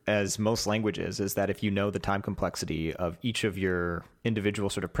similar as most languages, is that if you know the time complexity of each of your individual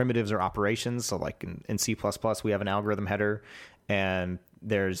sort of primitives or operations, so like in C++, we have an algorithm header, and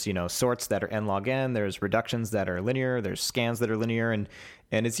there's, sorts that are n log n, there's reductions that are linear, there's scans that are linear, and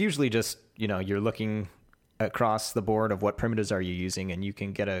it's usually just, you're looking across the board of what primitives are you using, and you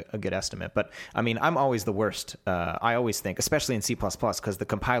can get a good estimate. But I mean, I'm always the worst. I always think, especially in C++, because the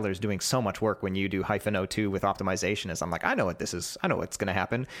compiler is doing so much work when you do -02 with optimization, is I'm like, I know what this is. I know what's going to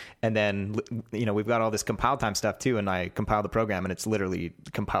happen. And then, we've got all this compile time stuff too. And I compile the program and it's literally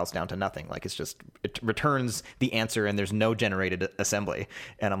compiles down to nothing. Like it returns the answer and there's no generated assembly.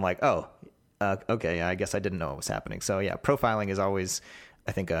 And I'm like, oh, okay. I guess I didn't know what was happening. So yeah, profiling is always,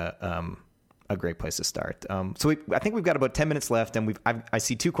 I think, a great place to start. I think we've got about 10 minutes left, and I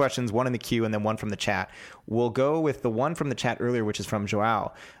see two questions, one in the queue and then one from the chat. We'll go with the one from the chat earlier, which is from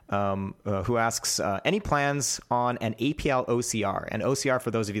Joao, who asks, any plans on an APL OCR? And OCR,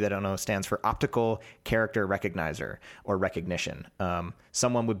 for those of you that don't know, stands for Optical Character Recognizer or Recognition.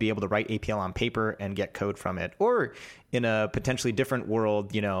 Someone would be able to write APL on paper and get code from it, or in a potentially different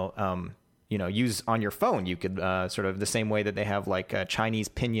world, use on your phone. You could sort of the same way that they have like Chinese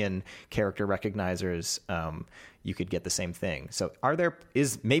pinyin character recognizers, you could get the same thing. So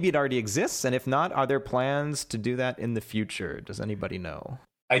maybe it already exists? And if not, are there plans to do that in the future? Does anybody know?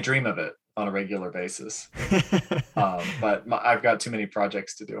 I dream of it on a regular basis, but I've got too many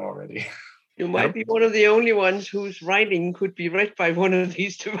projects to do already. You might be one of the only ones whose writing could be read by one of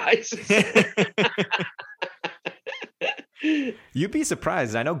these devices. You'd be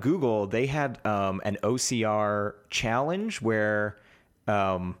surprised. I know Google, they had an OCR challenge where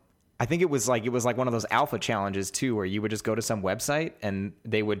I think it was like one of those alpha challenges too, where you would just go to some website and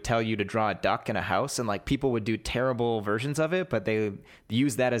they would tell you to draw a duck in a house, and like people would do terrible versions of it, but they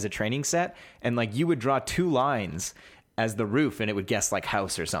use that as a training set, and like you would draw 2 lines as the roof and it would guess like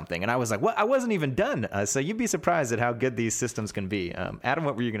house or something. And I was like, what? I wasn't even done. So you'd be surprised at how good these systems can be. Adam,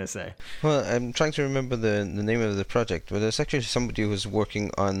 what were you going to say? Well, I'm trying to remember the name of the project, but there's actually somebody who's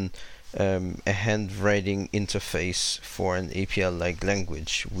working on a handwriting interface for an APL-like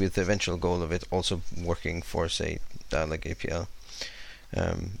language, with the eventual goal of it also working for, say, Dialog APL.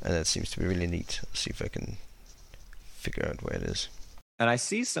 And that seems to be really neat. Let's see if I can figure out where it is. And I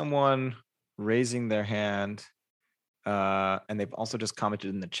see someone raising their hand. And they've also just commented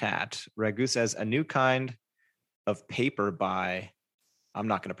in the chat. Ragu says, a new kind of paper by, I'm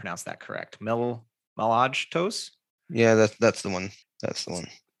not going to pronounce that correct, Malajtos? Yeah, that's the one. That's the one.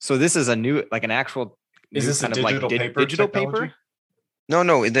 So this is a new, like an actual, is this kind a digital of like paper? Digital paper?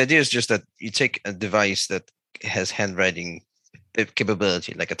 No. The idea is just that you take a device that has handwriting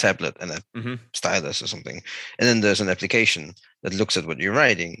capability, like a tablet and a stylus or something, and then there's an application that looks at what you're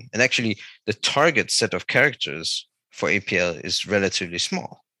writing. And actually, the target set of characters for APL is relatively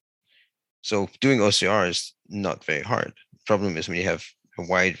small. So doing OCR is not very hard. The problem is when you have a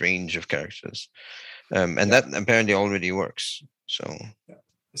wide range of characters. And that apparently already works. So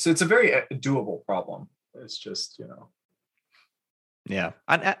it's a very doable problem. It's just, Yeah.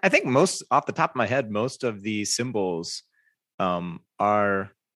 I think off the top of my head, most of the symbols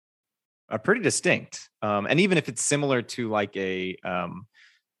are pretty distinct. And even if it's similar to like a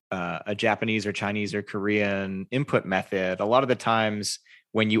Japanese or Chinese or Korean input method, a lot of the times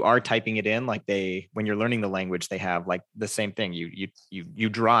when you are typing it in, like when you're learning the language, they have like the same thing. You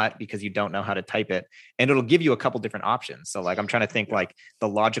draw it because you don't know how to type it, and it'll give you a couple different options. So like I'm trying to think like the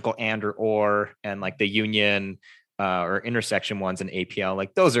logical and or and like the union or intersection ones in APL,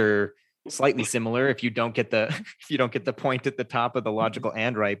 like those are slightly similar if you don't get the point at the top of the logical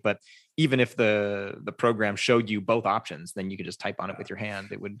and right. But even if the program showed you both options, then you could just type on it with your hand.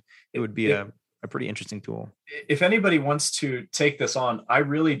 It would be a pretty interesting tool. If anybody wants to take this on, I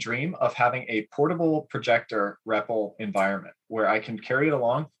really dream of having a portable projector REPL environment where I can carry it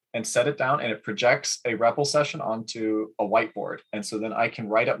along and set it down, and it projects a REPL session onto a whiteboard. And so then I can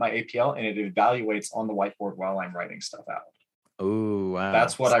write up my APL and it evaluates on the whiteboard while I'm writing stuff out. Oh, wow.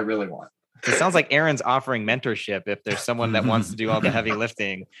 That's what I really want. It sounds like Aaron's offering mentorship. If there's someone that wants to do all the heavy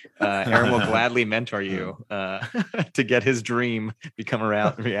lifting, Aaron will gladly mentor you to get his dream become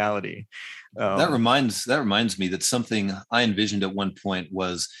a reality. That reminds me that something I envisioned at one point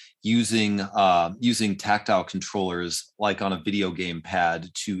was using tactile controllers like on a video game pad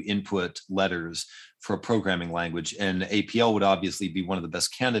to input letters for a programming language. And APL would obviously be one of the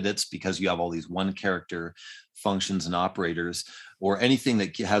best candidates because you have all these one character functions and operators, or anything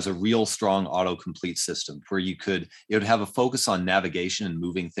that has a real strong autocomplete system where it would have a focus on navigation and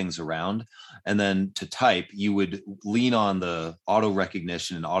moving things around. And then to type, you would lean on the auto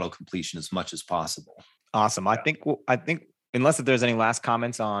recognition and auto completion as much as possible. Awesome. I think unless if there's any last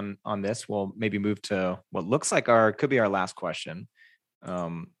comments on this, we'll maybe move to what looks like could be our last question.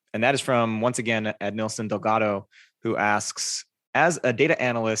 And that is from, once again, Ed Nilsson Delgado, who asks, as a data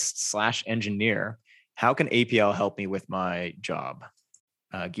analyst / engineer, how can APL help me with my job?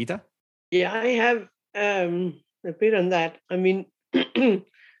 Geeta? Yeah, I have a bit on that. I mean, the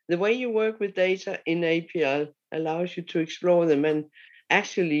way you work with data in APL allows you to explore them and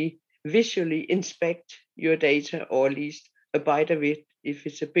actually visually inspect your data, or at least a bite of it if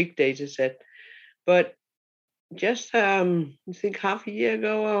it's a big data set. But just, I think half a year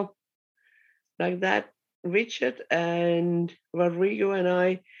ago or like that, Richard and Rodrigo and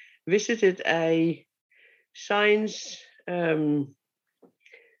I visited a science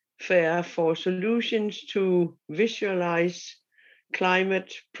fair for solutions to visualize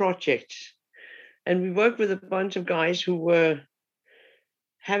climate projects. And we worked with a bunch of guys who were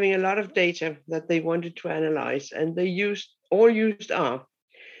having a lot of data that they wanted to analyze, and they all used R.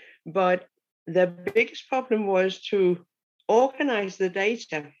 But the biggest problem was to organize the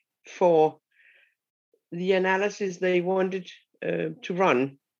data for the analysis they wanted to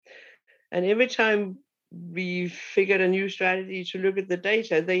run. And every time we figured a new strategy to look at the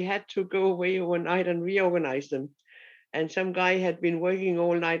data, they had to go away overnight and reorganize them. And some guy had been working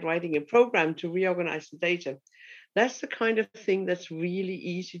all night writing a program to reorganize the data. That's the kind of thing that's really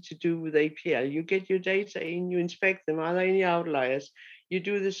easy to do with APL. You get your data in, you inspect them. Are there any outliers? You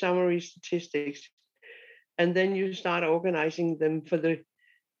do the summary statistics, and then you start organizing them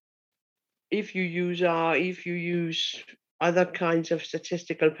if you use R, if you use other kinds of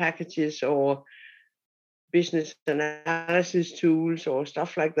statistical packages or business analysis tools or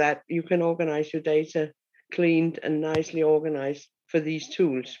stuff like that, you can organize your data cleaned and nicely organized for these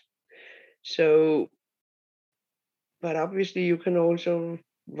tools. So, but obviously you can also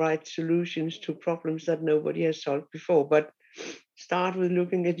write solutions to problems that nobody has solved before, but start with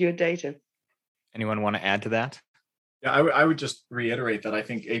looking at your data. Anyone want to add to that? Yeah, I would just reiterate that I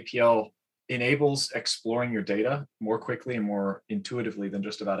think APL enables exploring your data more quickly and more intuitively than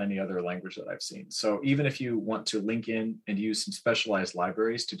just about any other language that I've seen. So even if you want to link in and use some specialized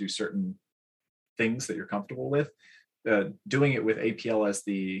libraries to do certain things that you're comfortable with, doing it with APL as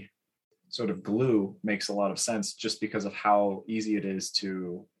the sort of glue makes a lot of sense, just because of how easy it is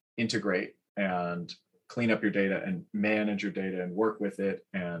to integrate and clean up your data and manage your data and work with it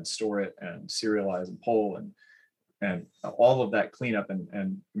and store it and serialize and pull and all of that cleanup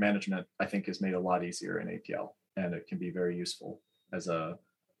and management, I think, is made a lot easier in APL, and it can be very useful as a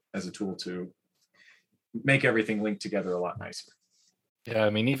tool to make everything linked together a lot nicer. Yeah,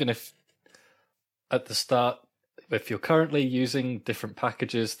 I mean, even if at the start, if you're currently using different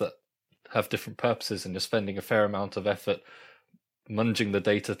packages that have different purposes and you're spending a fair amount of effort munging the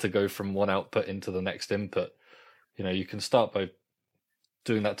data to go from one output into the next input, you can start by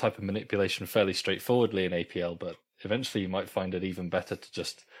doing that type of manipulation fairly straightforwardly in APL, but eventually you might find it even better to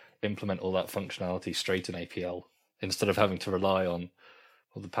just implement all that functionality straight in APL instead of having to rely on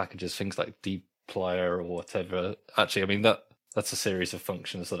all the packages, things like dplyr or whatever. Actually, I mean, that's a series of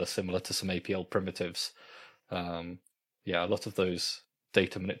functions that are similar to some APL primitives. A lot of those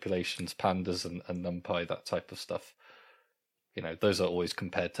data manipulations, pandas and NumPy, that type of stuff. Those are always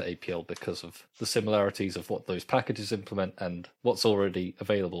compared to APL because of the similarities of what those packages implement and what's already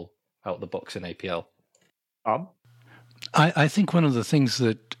available out the box in APL. I think one of the things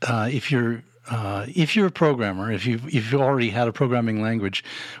that if you're a programmer, if you've already had a programming language,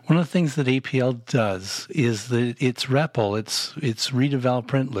 one of the things that APL does is that its REPL, its read, eval,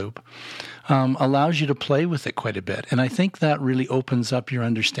 print loop, allows you to play with it quite a bit. And I think that really opens up your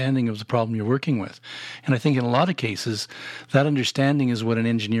understanding of the problem you're working with. And I think in a lot of cases, that understanding is what an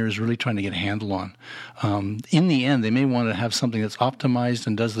engineer is really trying to get a handle on. In the end, they may want to have something that's optimized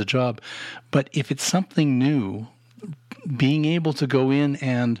and does the job. But if it's something new, being able to go in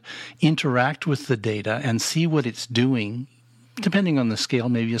and interact with the data and see what it's doing, depending on the scale,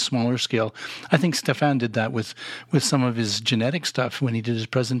 maybe a smaller scale. I think Stefan did that with some of his genetic stuff when he did his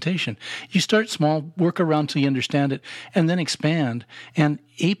presentation. You start small, work around till you understand it, and then expand. And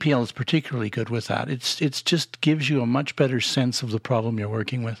APL is particularly good with that. It's just gives you a much better sense of the problem you're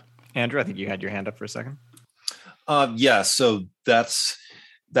working with. Andrew, I think you had your hand up for a second. Yeah, so that's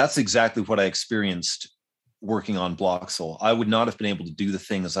exactly what I experienced working on Bloxel. I would not have been able to do the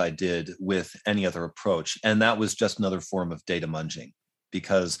things I did with any other approach. And that was just another form of data munging,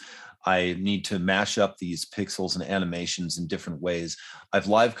 because I need to mash up these pixels and animations in different ways. I've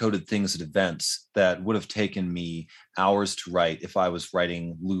live coded things at events that would have taken me hours to write if I was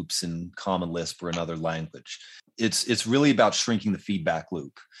writing loops in Common Lisp or another language. It's really about shrinking the feedback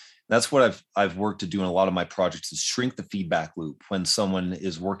loop. That's what I've worked to do in a lot of my projects, is shrink the feedback loop when someone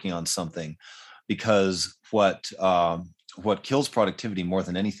is working on something. Because what kills productivity more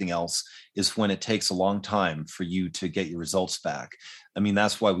than anything else is when it takes a long time for you to get your results back. I mean,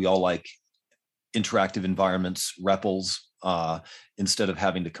 that's why we all like interactive environments, REPLs, instead of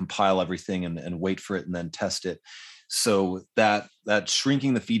having to compile everything and wait for it and then test it. So that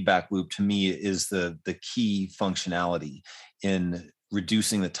shrinking the feedback loop, to me, is the key functionality in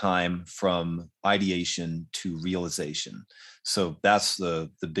reducing the time from ideation to realization. So that's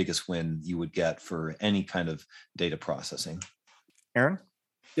the biggest win you would get for any kind of data processing. Aaron?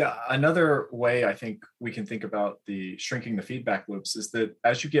 Yeah, another way I think we can think about the shrinking the feedback loops is that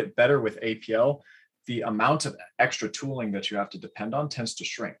as you get better with APL, the amount of extra tooling that you have to depend on tends to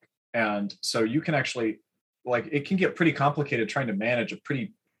shrink. And so you can actually, it can get pretty complicated trying to manage a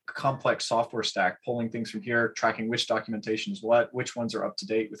pretty complex software stack, pulling things from here, tracking which documentation is what, which ones are up to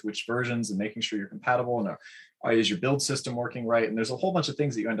date with which versions, and making sure you're compatible, and is your build system working right? And there's a whole bunch of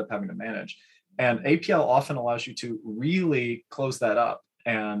things that you end up having to manage. And APL often allows you to really close that up,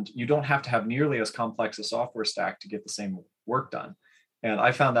 and you don't have to have nearly as complex a software stack to get the same work done. And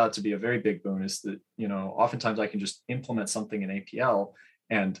I found that to be a very big boon, is that, oftentimes I can just implement something in APL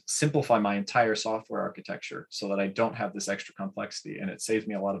and simplify my entire software architecture so that I don't have this extra complexity. And it saves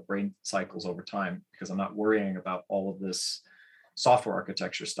me a lot of brain cycles over time, because I'm not worrying about all of this software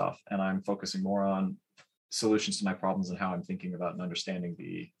architecture stuff. And I'm focusing more on solutions to my problems and how I'm thinking about and understanding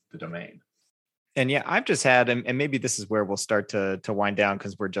the domain. And yeah, I've just had, and maybe this is where we'll start to wind down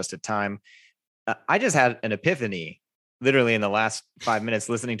because we're just at time. I just had an epiphany literally in the last 5 minutes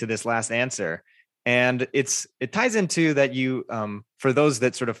listening to this last answer. And it ties into that you, for those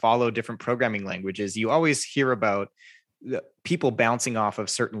that sort of follow different programming languages, you always hear about people bouncing off of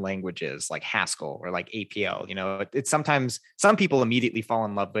certain languages like Haskell or like APL. It's sometimes some people immediately fall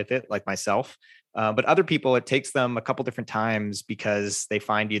in love with it, like myself. But other people, it takes them a couple different times because they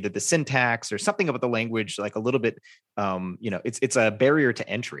find either the syntax or something about the language, like a little bit, it's a barrier to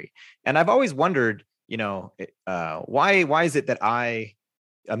entry. And I've always wondered, why is it that I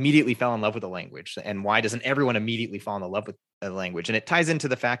immediately fell in love with the language, and why doesn't everyone immediately fall in love with the language? And it ties into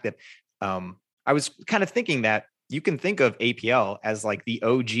the fact that I was kind of thinking that you can think of APL as like the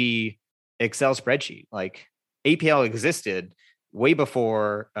OG Excel spreadsheet. Like APL existed way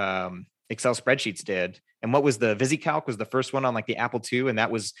before Excel spreadsheets did. And what was the VisiCalc was the first one on like the Apple II, and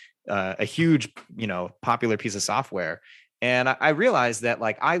that was a huge, popular piece of software. And I realized that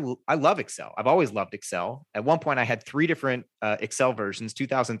I love Excel. I've always loved Excel. At one point, I had 3 different Excel versions: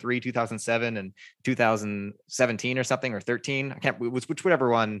 2003, 2007, and 2017 or something, or 13. Whichever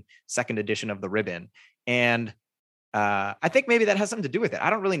one, second edition of the ribbon. And I think maybe that has something to do with it.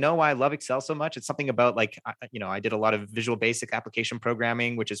 I don't really know why I love Excel so much. It's something about I did a lot of Visual Basic application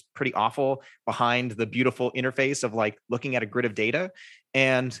programming, which is pretty awful behind the beautiful interface of looking at a grid of data.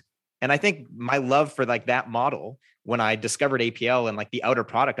 And I think my love for that model, when I discovered APL and the outer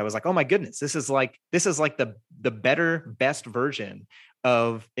product, I was like, oh my goodness, this is the best version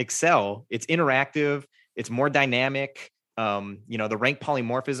of Excel. It's interactive. It's more dynamic. The rank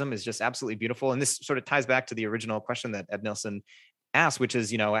polymorphism is just absolutely beautiful. And this sort of ties back to the original question that Ed Nilsson asked, which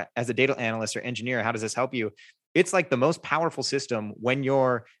is, as a data analyst or engineer, how does this help you? It's like the most powerful system when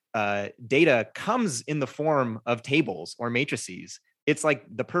your data comes in the form of tables or matrices. It's like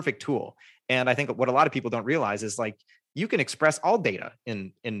the perfect tool. And I think what a lot of people don't realize is like, you can express all data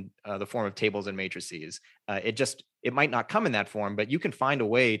in the form of tables and matrices. It might not come in that form, but you can find a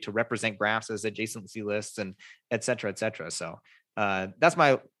way to represent graphs as adjacency lists and et cetera, et cetera. So that's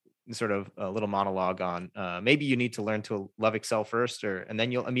my sort of a little monologue on maybe you need to learn to love Excel first, and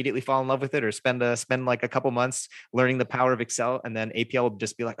then you'll immediately fall in love with it, or spend like a couple months learning the power of Excel, and then APL will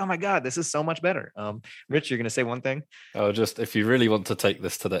just be like, oh my God, this is so much better. Rich, you're going to say one thing? Oh, just if you really want to take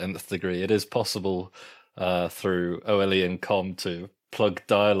this to the nth degree, it is possible through OLE and COM to plug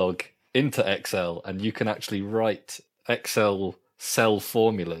dialogue into Excel, and you can actually write Excel cell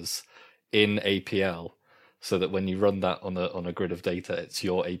formulas in APL, so that when you run that on a grid of data, it's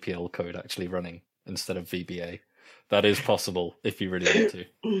your APL code actually running instead of VBA. That is possible if you really want to.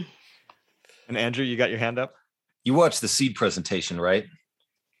 And Andrew, you got your hand up? You watched the seed presentation, right?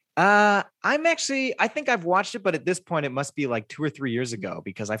 I think I've watched it, but at this point it must be like 2 or 3 years ago,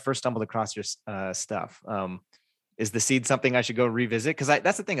 because I first stumbled across your stuff. Is the seed something I should go revisit? Because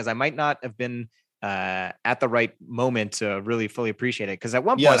that's the thing, is I might not have been at the right moment to really fully appreciate it. Because at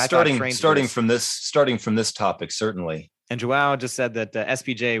one point, starting from this topic, certainly. And Joao just said that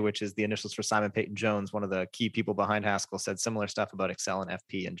SPJ, which is the initials for Simon Peyton Jones, one of the key people behind Haskell, said similar stuff about Excel and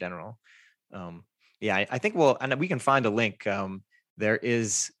FP in general. I think and we can find a link. There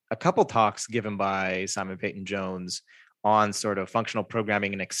is a couple talks given by Simon Peyton Jones on sort of functional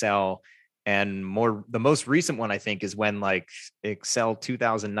programming in Excel. And the most recent one, I think, is when like Excel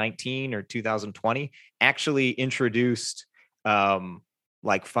 2019 or 2020 actually introduced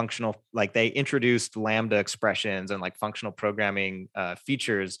they introduced Lambda expressions and like functional programming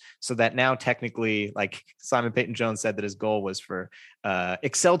features, so that now technically, like Simon Peyton Jones said that his goal was for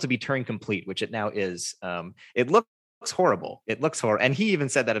Excel to be Turing complete, which it now is. It looks horrible. It looks horrible. And he even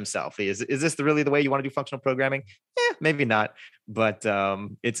said that himself. Is this really the way you want to do functional programming? Maybe not, but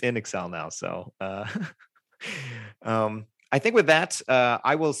it's in Excel now. So I think with that,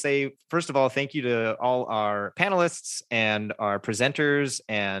 I will say, first of all, thank you to all our panelists and our presenters,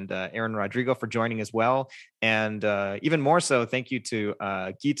 and Aaron Rodrigo for joining as well. And even more so, thank you to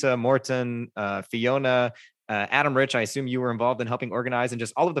Gita, Morton, Fiona, Adam, Rich. I assume you were involved in helping organize, and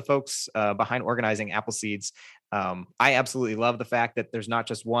just all of the folks behind organizing Apple Seeds. I absolutely love the fact that there's not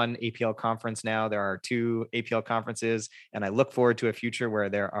just one APL conference now. There are 2 APL conferences, and I look forward to a future where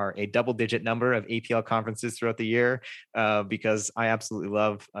there are a double-digit number of APL conferences throughout the year, because I absolutely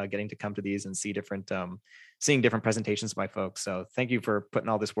love getting to come to these and see seeing different presentations by folks. So thank you for putting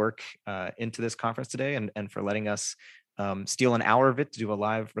all this work into this conference today, and for letting us steal an hour of it to do a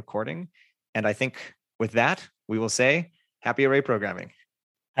live recording. And I think with that, we will say happy array programming.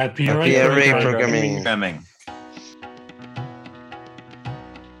 Happy array programming.